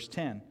in verse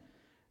 10,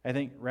 I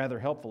think rather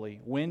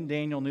helpfully, when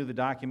Daniel knew the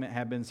document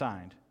had been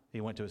signed,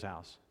 he went to his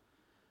house.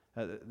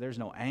 There's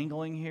no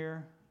angling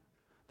here.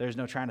 There's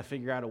no trying to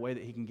figure out a way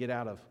that he can get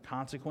out of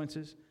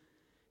consequences.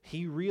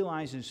 He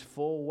realizes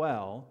full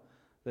well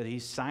that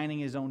he's signing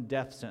his own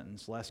death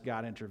sentence lest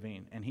God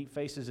intervene, and he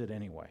faces it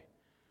anyway.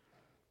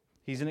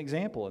 He's an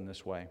example in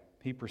this way.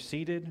 He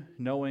proceeded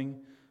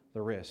knowing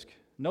the risk.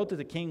 Note that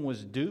the king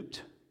was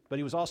duped, but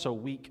he was also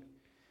weak.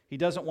 He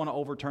doesn't want to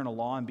overturn a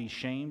law and be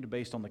shamed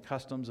based on the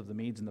customs of the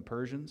Medes and the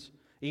Persians,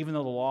 even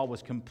though the law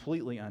was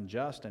completely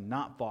unjust and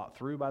not thought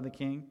through by the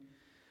king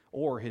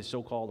or his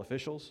so-called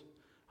officials,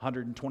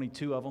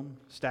 122 of them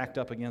stacked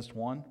up against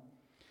one.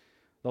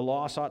 The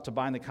law sought to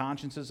bind the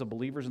consciences of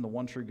believers in the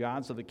one true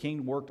God, so the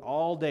king worked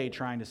all day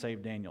trying to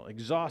save Daniel,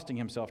 exhausting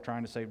himself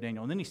trying to save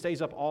Daniel. And then he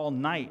stays up all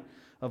night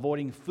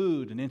avoiding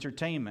food and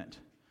entertainment.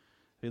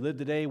 If he lived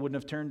today, he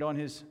wouldn't have turned on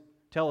his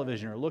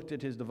television or looked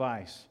at his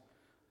device.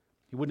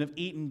 He wouldn't have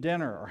eaten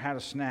dinner or had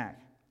a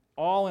snack,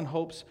 all in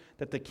hopes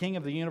that the king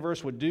of the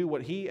universe would do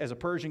what he, as a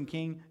Persian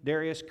king,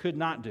 Darius, could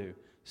not do,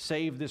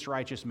 save this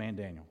righteous man,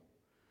 Daniel.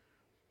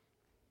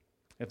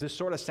 If this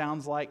sort of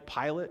sounds like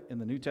Pilate in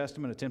the New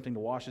Testament attempting to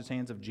wash his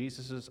hands of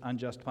Jesus'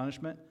 unjust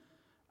punishment,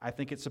 I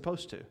think it's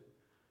supposed to.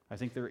 I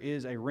think there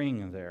is a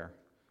ring there.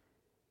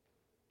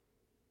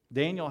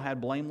 Daniel had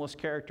blameless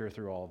character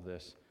through all of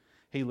this.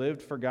 He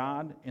lived for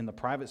God in the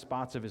private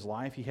spots of his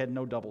life. He had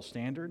no double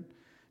standard.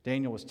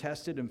 Daniel was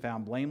tested and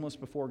found blameless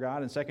before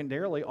God, and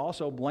secondarily,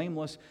 also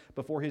blameless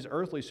before his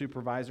earthly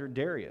supervisor,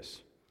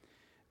 Darius.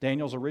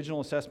 Daniel's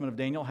original assessment of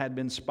Daniel had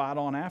been spot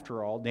on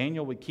after all.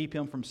 Daniel would keep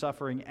him from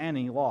suffering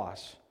any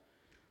loss.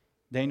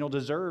 Daniel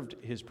deserved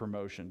his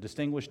promotion.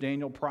 Distinguished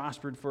Daniel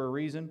prospered for a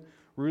reason.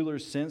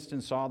 Rulers sensed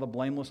and saw the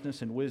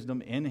blamelessness and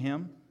wisdom in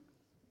him.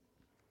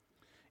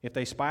 If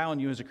they spy on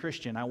you as a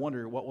Christian, I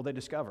wonder, what will they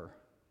discover?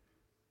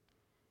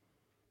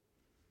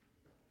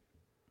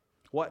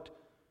 What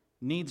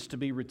needs to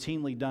be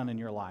routinely done in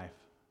your life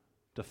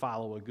to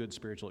follow a good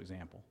spiritual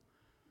example?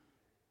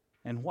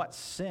 And what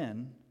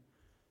sin,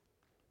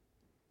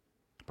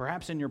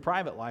 perhaps in your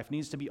private life,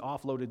 needs to be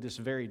offloaded this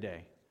very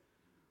day?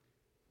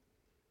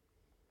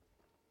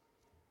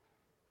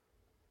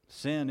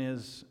 Sin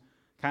is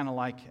kind of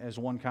like, as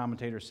one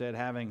commentator said,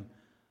 having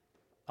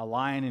a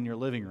lion in your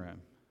living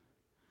room.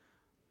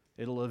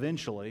 It'll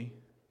eventually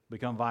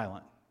become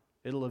violent.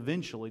 It'll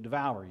eventually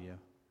devour you.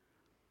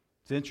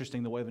 It's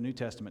interesting the way the New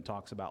Testament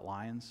talks about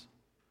lions.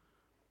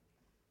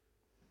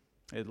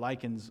 It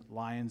likens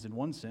lions in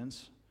one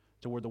sense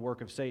toward the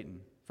work of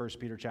Satan, 1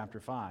 Peter chapter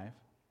 5.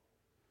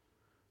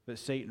 That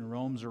Satan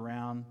roams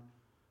around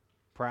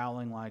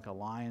prowling like a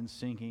lion,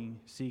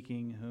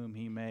 seeking whom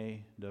he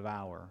may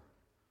devour.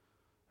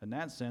 In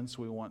that sense,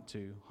 we want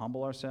to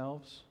humble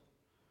ourselves,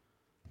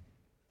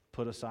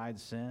 put aside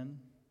sin,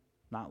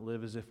 not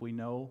live as if we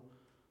know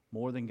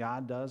more than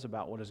God does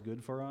about what is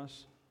good for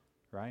us,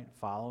 right?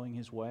 Following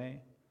his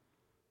way,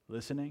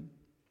 listening.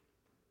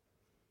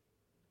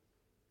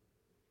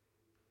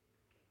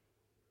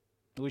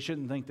 We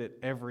shouldn't think that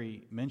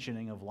every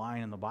mentioning of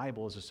lying in the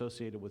Bible is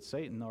associated with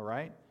Satan, though,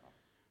 right?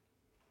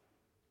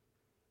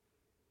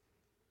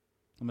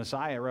 The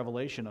Messiah,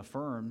 Revelation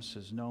affirms,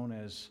 is known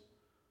as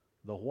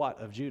the what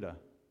of Judah?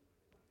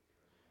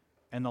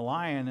 And the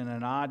lion, in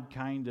an odd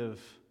kind of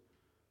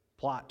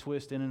plot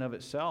twist in and of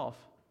itself,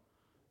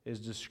 is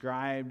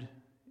described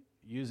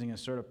using a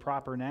sort of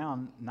proper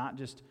noun, not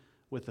just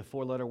with the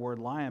four-letter word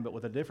lion, but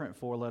with a different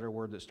four-letter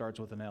word that starts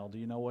with an L. Do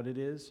you know what it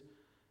is?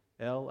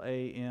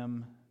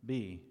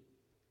 L-A-M-B,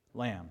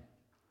 lamb.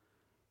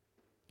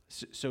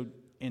 So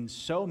in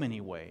so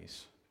many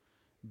ways,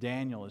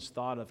 Daniel is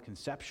thought of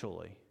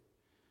conceptually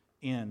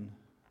in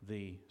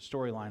the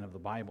storyline of the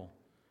Bible,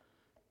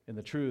 in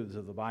the truths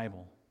of the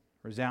Bible,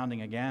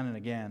 resounding again and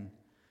again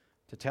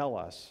to tell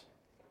us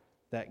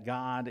that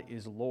God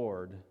is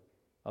Lord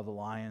of the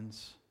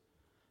lions,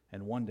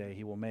 and one day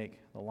he will make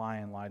the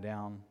lion lie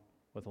down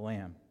with the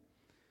lamb.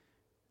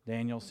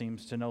 Daniel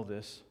seems to know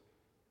this.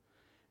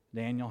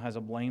 Daniel has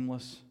a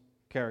blameless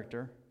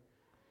character,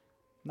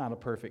 not a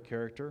perfect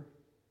character,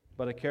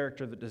 but a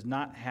character that does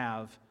not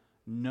have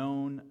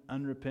known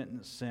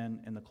unrepentant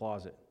sin in the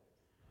closet.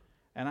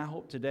 And I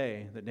hope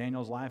today that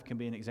Daniel's life can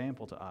be an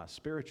example to us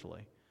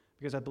spiritually,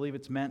 because I believe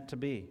it's meant to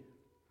be.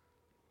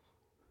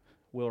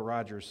 Will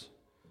Rogers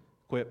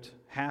quipped,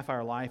 "Half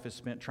our life is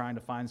spent trying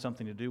to find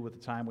something to do with the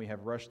time we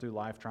have rushed through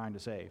life trying to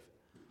save."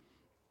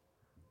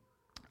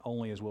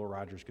 Only as Will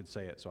Rogers could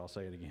say it, so I'll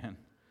say it again.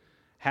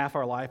 Half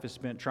our life is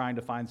spent trying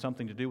to find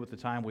something to do with the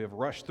time we have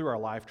rushed through our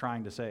life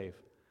trying to save.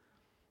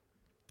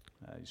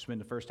 You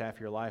spend the first half of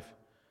your life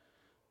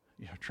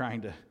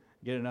trying to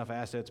get enough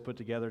assets put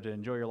together to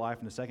enjoy your life,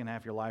 and the second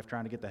half of your life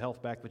trying to get the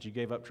health back that you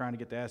gave up trying to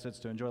get the assets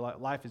to enjoy life.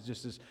 Life is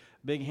just this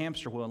big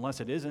hamster wheel unless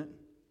it isn't.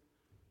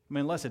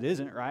 Unless it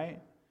isn't,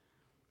 right?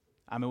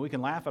 We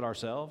can laugh at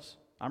ourselves.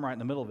 I'm right in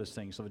the middle of this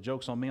thing, so the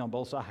joke's on me on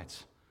both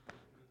sides.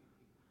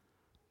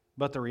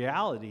 But the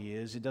reality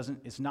is,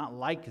 it's not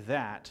like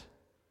that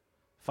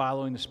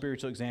following the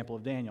spiritual example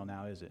of Daniel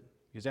now, is it?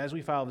 Because as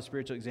we follow the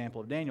spiritual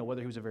example of Daniel,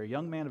 whether he was a very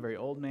young man, a very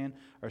old man,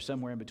 or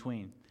somewhere in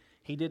between,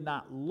 he did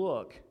not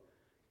look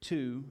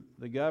to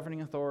the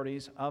governing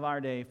authorities of our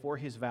day for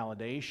his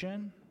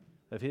validation,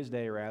 of his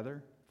day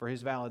rather, for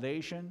his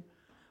validation,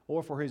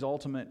 or for his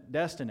ultimate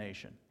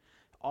destination.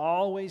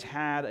 Always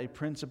had a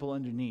principle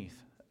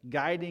underneath,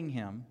 guiding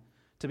him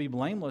to be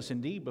blameless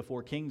indeed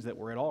before kings that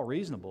were at all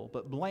reasonable,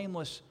 but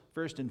blameless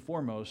first and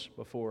foremost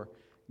before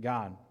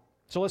God.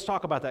 So let's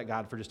talk about that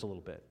God for just a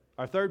little bit.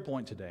 Our third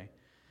point today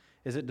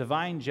is that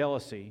divine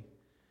jealousy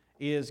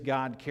is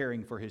God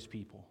caring for his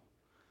people.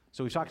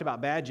 So we've talked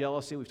about bad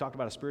jealousy, we've talked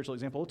about a spiritual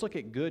example. Let's look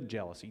at good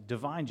jealousy,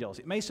 divine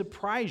jealousy. It may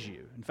surprise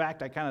you. In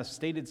fact, I kind of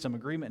stated some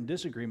agreement and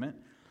disagreement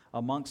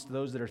amongst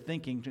those that are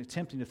attempting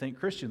to think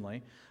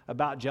Christianly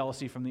about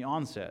jealousy from the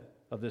onset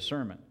of this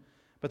sermon.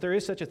 But there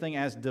is such a thing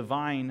as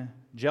divine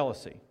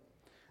jealousy.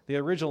 The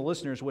original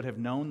listeners would have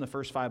known the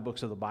first 5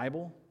 books of the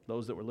Bible,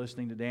 those that were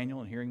listening to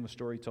Daniel and hearing the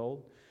story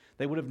told.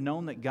 They would have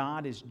known that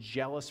God is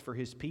jealous for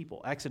his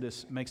people.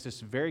 Exodus makes this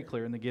very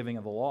clear in the giving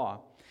of the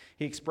law.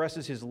 He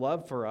expresses his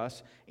love for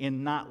us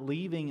in not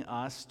leaving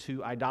us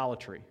to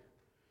idolatry.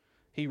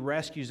 He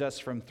rescues us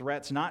from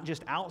threats not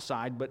just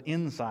outside, but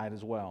inside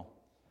as well.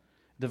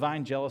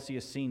 Divine jealousy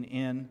is seen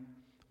in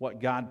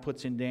what God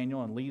puts in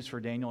Daniel and leaves for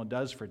Daniel and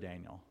does for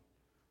Daniel.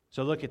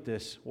 So look at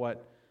this,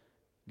 what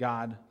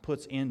God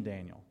puts in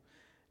Daniel.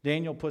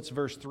 Daniel puts,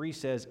 verse 3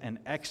 says, an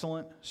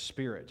excellent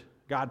spirit.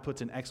 God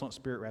puts an excellent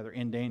spirit,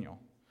 in Daniel.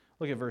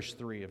 Look at verse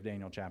 3 of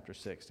Daniel chapter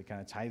 6 to kind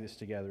of tie this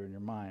together in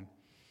your mind.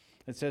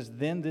 It says,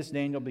 "Then this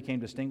Daniel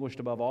became distinguished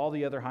above all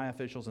the other high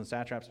officials and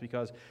satraps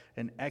because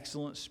an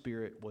excellent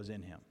spirit was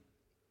in him."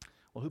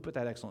 Well, who put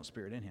that excellent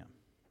spirit in him?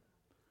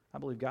 I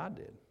believe God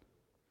did.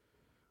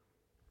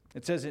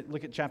 It says,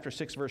 look at chapter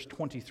 6, verse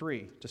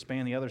 23, to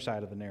span the other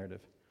side of the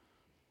narrative.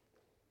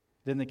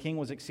 "Then the king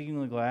was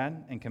exceedingly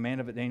glad and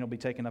commanded that Daniel be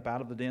taken up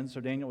out of the den. So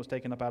Daniel was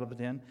taken up out of the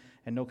den,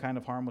 and no kind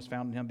of harm was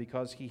found in him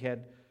because he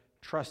had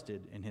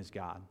trusted in his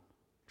God."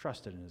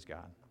 Trusted in his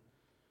God.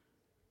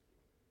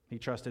 He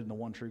trusted in the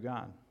one true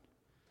God.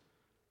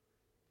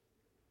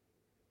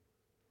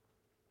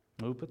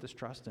 Who put this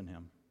trust in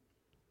him?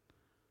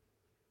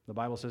 The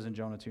Bible says in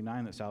Jonah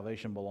 2:9 that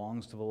salvation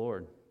belongs to the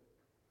Lord.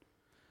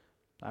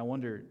 I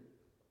wonder,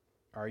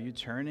 are you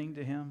turning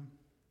to him?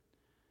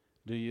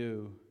 Do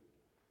you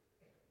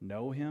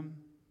know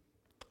him?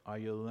 Are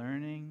you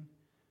learning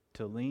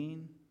to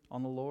lean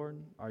on the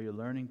Lord? Are you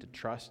learning to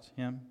trust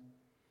him?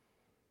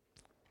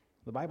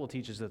 The Bible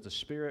teaches that the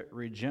Spirit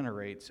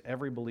regenerates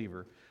every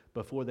believer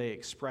before they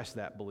express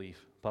that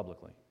belief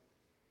publicly.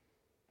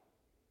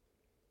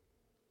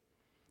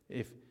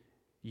 If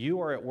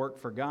you are at work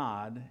for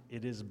God,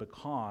 it is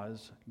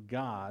because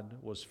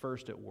God was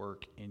first at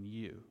work in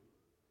you.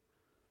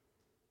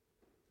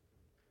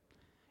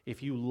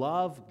 If you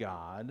love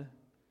God,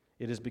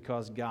 it is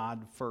because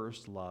God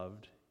first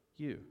loved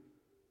you.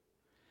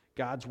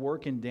 God's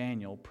work in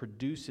Daniel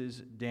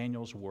produces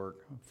Daniel's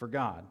work for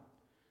God.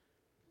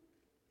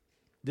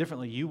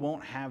 Differently, you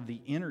won't have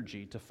the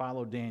energy to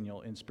follow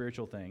Daniel in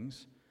spiritual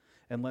things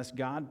unless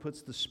God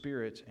puts the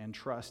Spirit and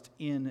trust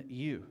in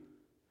you.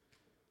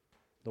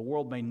 The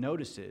world may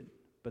notice it,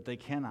 but they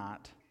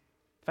cannot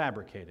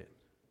fabricate it.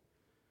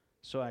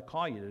 So I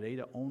call you today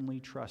to only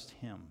trust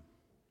him.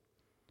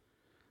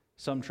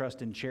 Some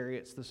trust in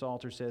chariots, the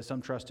Psalter says.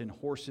 Some trust in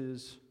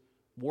horses,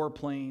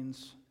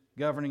 warplanes,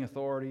 governing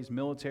authorities,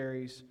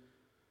 militaries,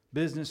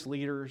 business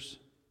leaders.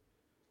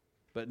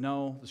 But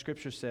no, the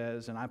Scripture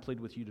says, and I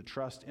plead with you to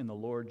trust in the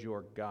Lord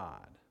your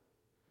God.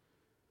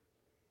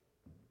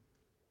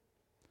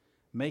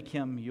 Make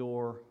him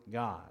your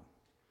God.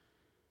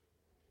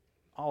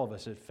 All of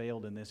us have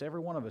failed in this. Every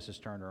one of us has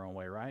turned our own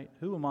way, right?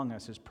 Who among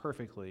us has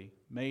perfectly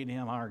made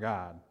him our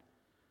God?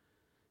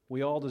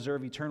 We all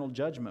deserve eternal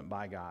judgment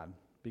by God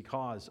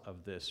because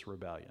of this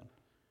rebellion.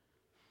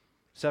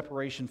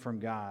 Separation from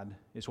God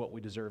is what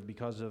we deserve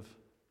because of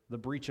the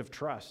breach of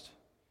trust,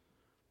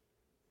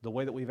 the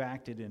way that we've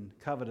acted in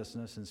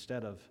covetousness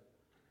instead of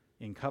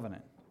in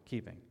covenant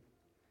keeping.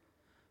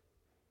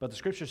 But the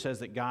Scripture says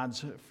that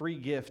God's free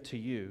gift to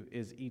you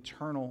is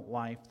eternal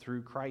life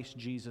through Christ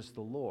Jesus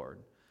the Lord.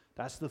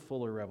 That's the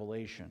fuller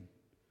revelation.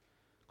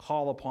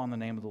 Call upon the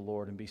name of the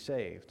Lord and be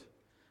saved.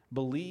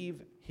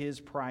 Believe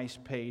his price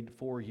paid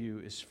for you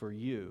is for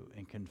you,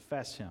 and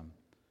confess him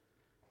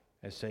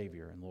as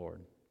Savior and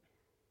Lord.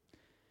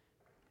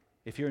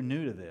 If you're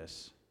new to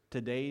this,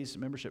 today's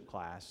membership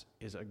class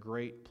is a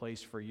great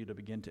place for you to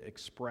begin to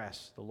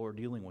express the Lord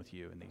dealing with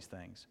you in these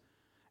things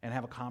and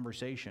have a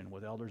conversation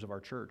with elders of our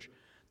church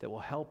that will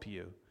help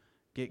you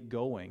get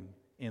going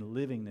in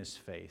living this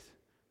faith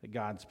that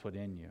God's put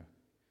in you.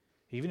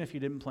 Even if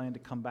you didn't plan to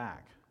come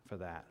back for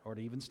that or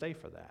to even stay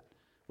for that,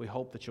 we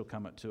hope that you'll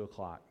come at 2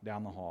 o'clock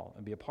down the hall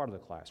and be a part of the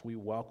class. We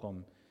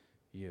welcome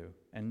you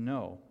and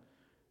know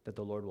that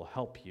the Lord will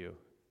help you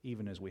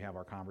even as we have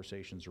our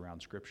conversations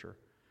around Scripture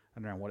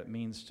and around what it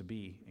means to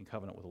be in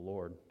covenant with the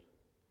Lord.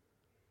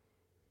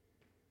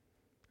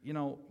 You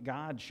know,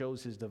 God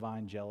shows his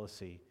divine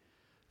jealousy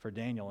for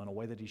Daniel in a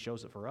way that he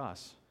shows it for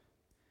us.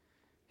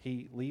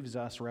 He leaves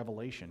us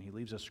revelation. He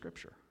leaves us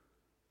Scripture.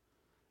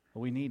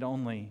 We need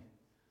only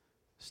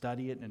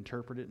study it and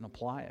interpret it and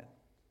apply it.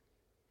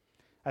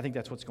 I think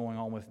that's what's going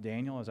on with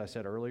Daniel, as I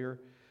said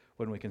earlier,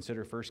 when we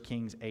consider 1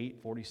 Kings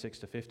 8, 46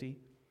 to 50.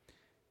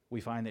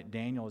 We find that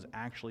Daniel is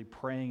actually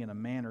praying in a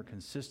manner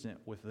consistent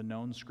with the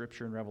known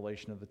Scripture and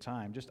revelation of the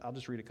time. I'll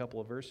just read a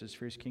couple of verses.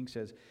 1 Kings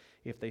says,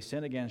 "If they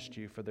sin against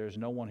you, for there is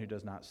no one who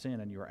does not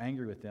sin, and you are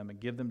angry with them, and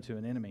give them to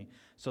an enemy,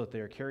 so that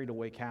they are carried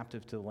away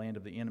captive to the land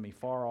of the enemy,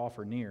 far off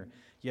or near.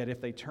 Yet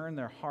if they turn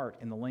their heart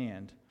in the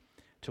land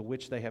to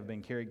which they have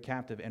been carried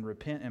captive, and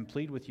repent and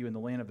plead with you in the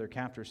land of their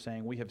captors,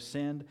 saying, we have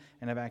sinned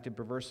and have acted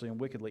perversely and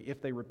wickedly.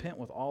 If they repent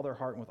with all their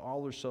heart and with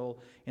all their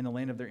soul in the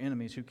land of their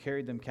enemies who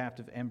carried them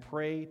captive, and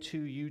pray to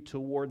you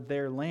toward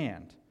their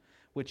land,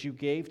 which you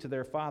gave to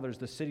their fathers,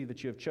 the city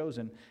that you have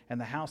chosen,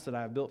 and the house that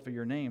I have built for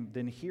your name,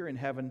 then hear in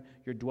heaven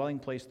your dwelling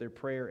place their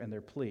prayer and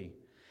their plea,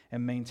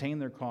 and maintain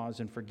their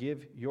cause, and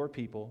forgive your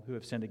people who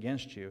have sinned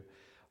against you,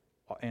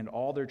 and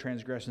all their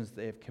transgressions that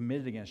they have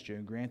committed against you,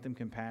 and grant them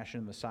compassion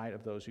in the sight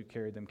of those who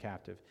carried them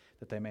captive,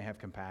 that they may have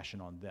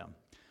compassion on them."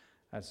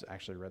 I've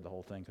actually read the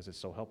whole thing because it's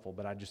so helpful,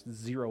 but I just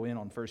zero in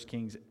on 1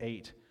 Kings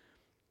 8,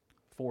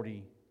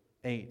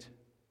 48,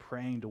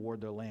 praying toward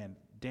their land.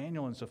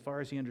 Daniel, insofar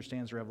as he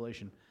understands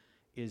Revelation,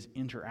 is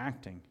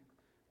interacting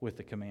with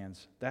the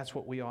commands. That's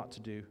what we ought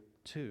to do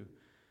too.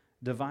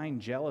 Divine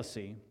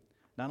jealousy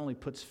not only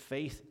puts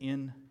faith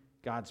in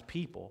God's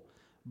people,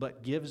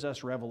 but gives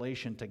us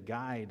revelation to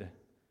guide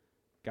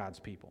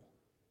God's people.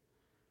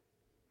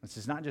 This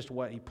is not just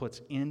what he puts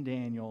in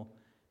Daniel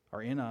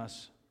or in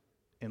us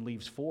and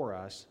leaves for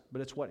us,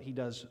 but it's what he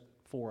does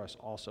for us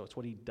also. It's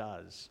what he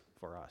does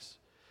for us.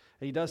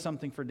 And he does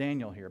something for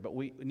Daniel here, but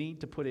we need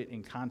to put it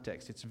in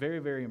context. It's very,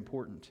 very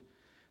important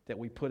that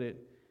we put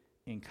it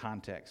in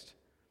context,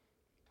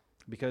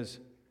 because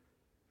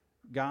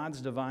God's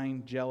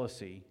divine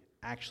jealousy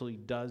actually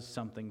does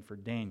something for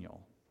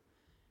Daniel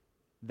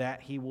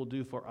that he will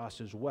do for us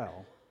as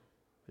well.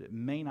 But it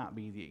may not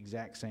be the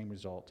exact same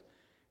result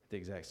at the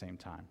exact same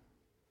time.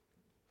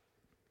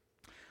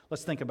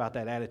 Let's think about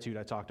that attitude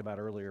I talked about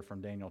earlier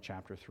from Daniel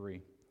chapter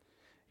 3.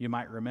 You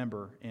might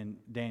remember in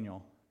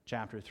Daniel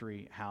chapter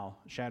 3 how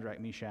Shadrach,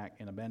 Meshach,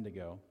 and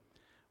Abednego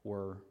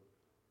were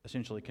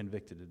essentially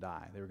convicted to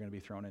die. They were going to be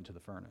thrown into the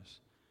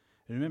furnace.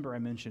 And remember I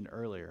mentioned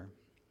earlier,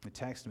 the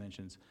text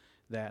mentions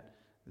that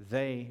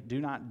they do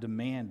not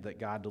demand that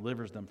God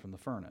delivers them from the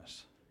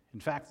furnace. In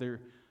fact, they're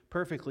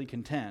perfectly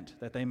content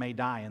that they may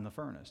die in the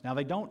furnace. Now,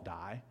 they don't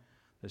die.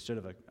 There's sort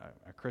of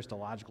a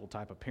Christological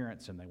type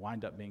appearance, and they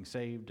wind up being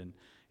saved, and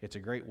it's a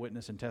great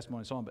witness and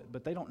testimony and so on,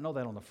 but they don't know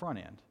that on the front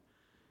end.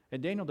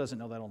 And Daniel doesn't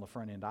know that on the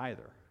front end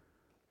either.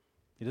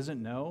 He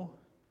doesn't know,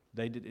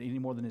 they did any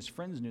more than his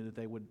friends knew, that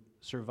they would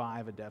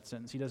survive a death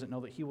sentence. He doesn't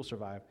know that he will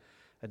survive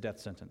a death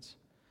sentence.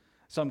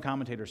 Some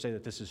commentators say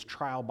that this is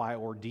trial by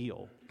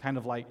ordeal, kind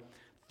of like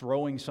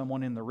throwing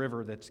someone in the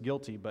river that's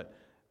guilty, but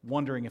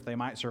wondering if they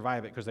might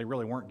survive it because they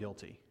really weren't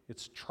guilty.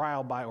 It's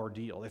trial by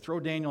ordeal. They throw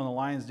Daniel in the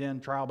lion's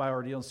den, trial by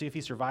ordeal, and see if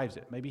he survives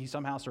it. Maybe he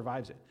somehow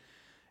survives it.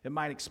 It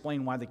might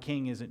explain why the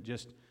king isn't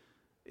just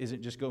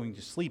going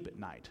to sleep at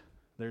night.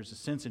 There's a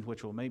sense in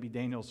which, well, maybe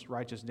Daniel's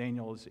righteous.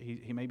 Daniel is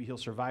maybe he'll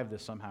survive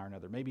this somehow or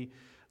another. Maybe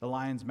the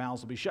lions'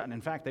 mouths will be shut. And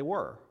in fact, they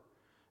were.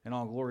 And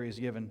all glory is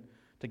given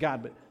to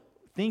God. But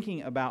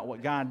thinking about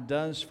what God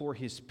does for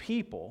his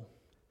people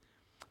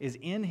is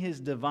in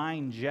his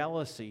divine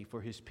jealousy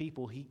for his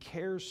people, he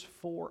cares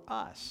for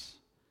us.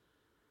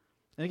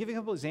 And I'll give you a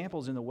couple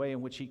examples in the way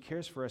in which he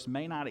cares for us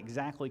may not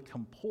exactly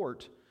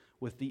comport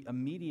with the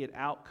immediate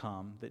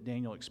outcome that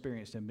Daniel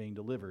experienced in being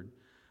delivered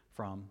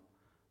from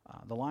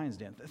the lion's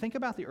den. Think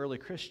about the early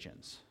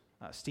Christians.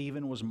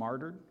 Stephen was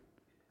martyred.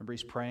 Remember,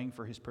 he's praying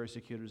for his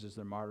persecutors as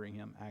they're martyring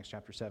him, Acts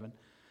chapter 7.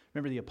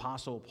 Remember, the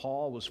Apostle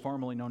Paul was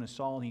formerly known as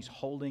Saul, and he's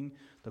holding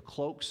the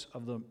cloaks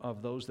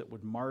of those that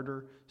would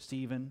martyr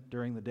Stephen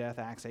during the death.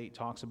 Acts 8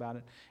 talks about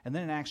it. And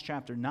then in Acts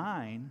chapter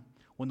 9,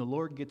 when the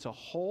Lord gets a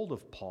hold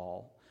of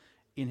Paul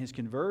in his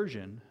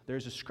conversion,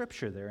 there's a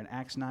scripture there in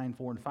Acts 9,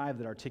 4 and 5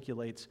 that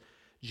articulates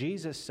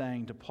Jesus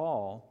saying to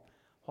Paul,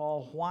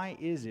 Paul, why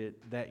is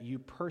it that you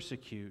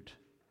persecute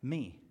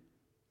me?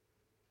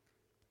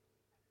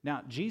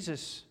 Now,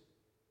 Jesus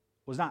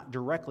was not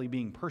directly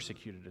being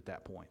persecuted at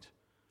that point.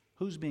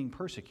 Who's being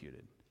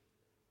persecuted?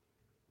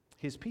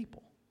 His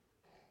people.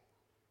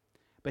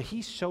 But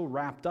he's so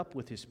wrapped up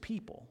with his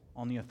people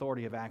on the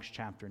authority of Acts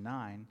chapter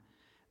 9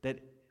 that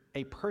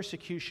a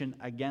persecution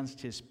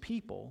against his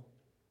people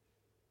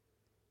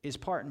is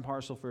part and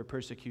parcel for a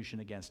persecution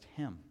against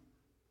him.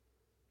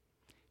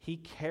 He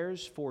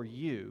cares for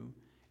you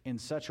in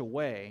such a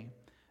way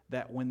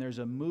that when there's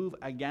a move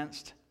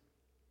against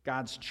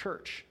God's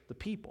church, the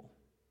people,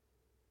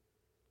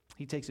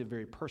 he takes it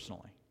very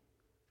personally.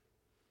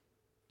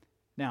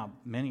 Now,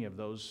 many of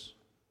those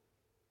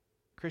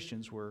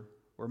Christians were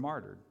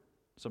martyred.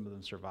 Some of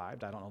them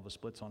survived. I don't know the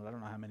splits on it. I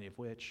don't know how many of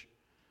which.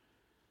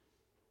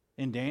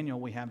 In Daniel,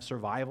 we have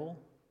survival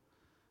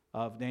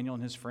of Daniel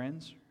and his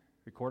friends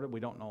recorded. We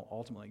don't know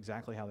ultimately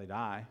exactly how they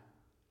die.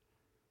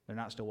 They're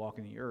not still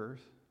walking the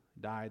earth.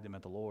 Died, they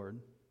met the Lord.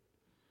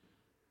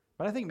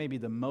 But I think maybe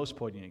the most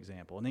poignant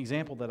example, and the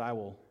example that I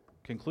will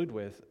conclude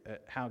with,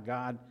 how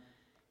God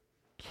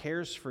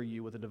cares for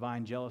you with a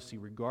divine jealousy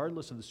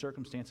regardless of the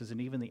circumstances and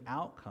even the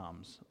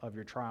outcomes of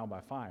your trial by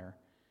fire.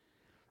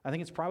 I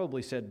think it's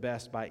probably said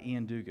best by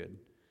Ian Duguid.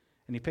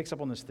 And he picks up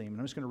on this theme, and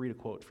I'm just going to read a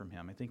quote from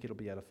him. I think it'll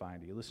be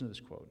edifying to you. Listen to this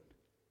quote.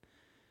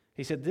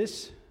 He said,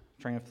 "This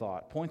train of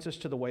thought points us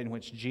to the way in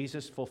which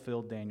Jesus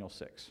fulfilled Daniel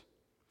 6.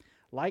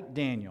 Like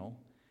Daniel,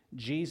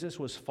 Jesus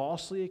was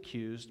falsely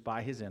accused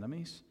by his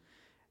enemies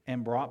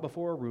and brought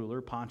before a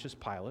ruler, Pontius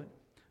Pilate,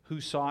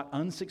 who sought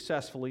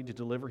unsuccessfully to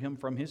deliver him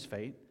from his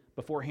fate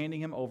before handing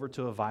him over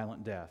to a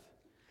violent death.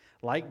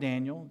 Like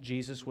Daniel,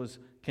 Jesus was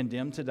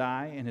condemned to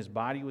die, and his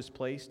body was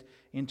placed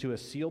into a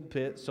sealed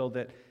pit so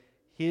that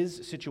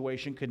his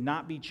situation could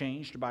not be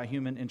changed by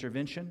human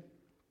intervention.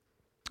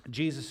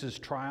 Jesus'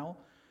 trial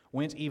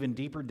went even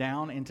deeper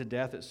down into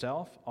death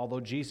itself. Although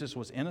Jesus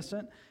was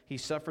innocent, he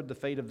suffered the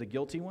fate of the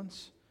guilty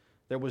ones.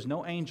 There was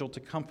no angel to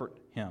comfort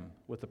him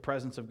with the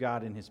presence of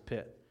God in his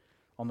pit.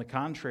 On the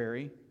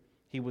contrary,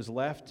 he was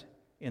left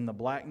in the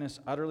blackness,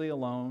 utterly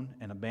alone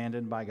and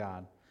abandoned by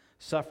God,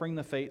 suffering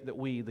the fate that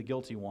we, the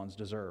guilty ones,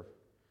 deserve.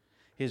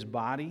 His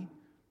body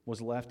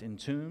was left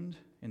entombed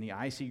in the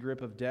icy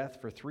grip of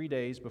death for 3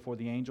 days before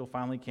the angel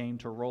finally came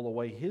to roll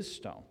away his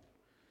stone.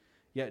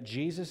 Yet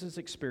Jesus'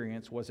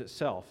 experience was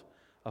itself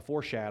a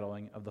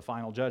foreshadowing of the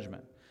final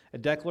judgment, a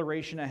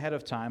declaration ahead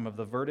of time of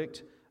the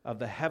verdict of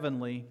the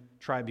heavenly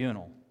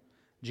tribunal.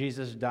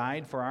 Jesus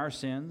died for our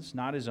sins,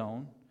 not his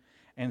own,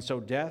 and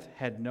so death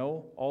had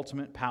no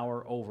ultimate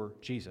power over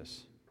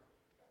Jesus.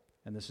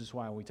 And this is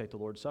why when we take the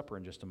Lord's Supper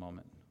in just a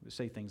moment, we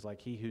say things like,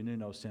 he who knew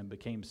no sin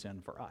became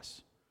sin for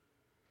us.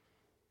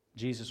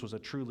 Jesus was a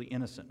truly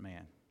innocent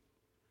man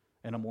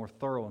in a more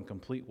thorough and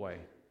complete way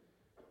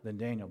than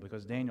Daniel,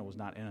 because Daniel was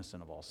not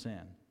innocent of all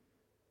sin.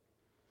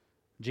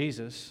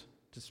 Jesus,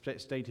 to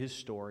state his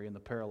story in the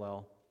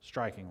parallel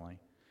strikingly,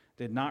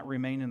 did not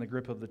remain in the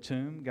grip of the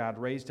tomb. God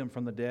raised him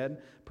from the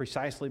dead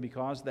precisely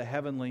because the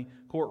heavenly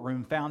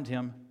courtroom found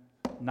him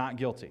not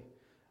guilty.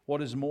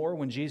 What is more,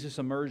 when Jesus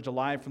emerged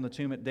alive from the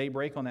tomb at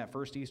daybreak on that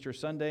first Easter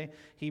Sunday,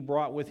 he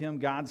brought with him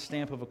God's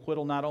stamp of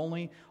acquittal not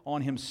only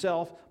on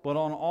himself, but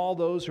on all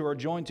those who are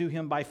joined to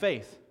him by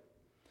faith.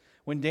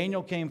 When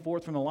Daniel came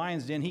forth from the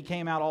lion's den, he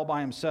came out all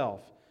by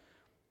himself.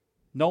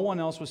 No one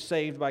else was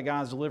saved by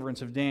God's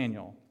deliverance of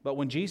Daniel. But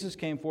when Jesus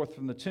came forth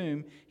from the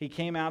tomb, he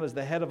came out as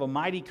the head of a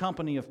mighty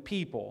company of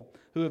people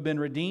who have been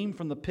redeemed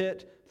from the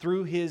pit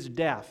through his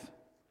death.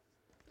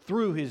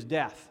 Through his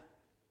death.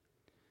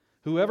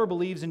 Whoever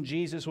believes in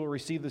Jesus will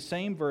receive the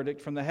same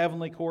verdict from the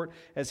heavenly court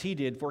as he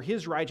did, for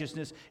his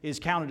righteousness is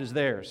counted as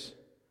theirs.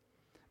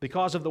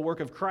 Because of the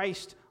work of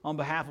Christ on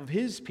behalf of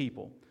his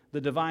people,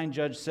 the divine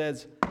judge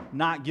says,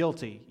 not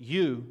guilty,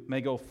 you may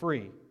go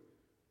free.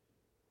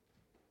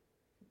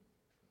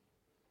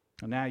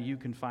 And now you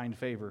can find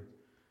favor,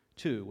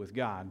 too, with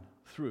God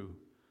through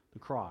the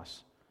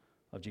cross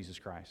of Jesus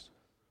Christ.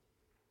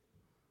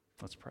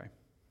 Let's pray.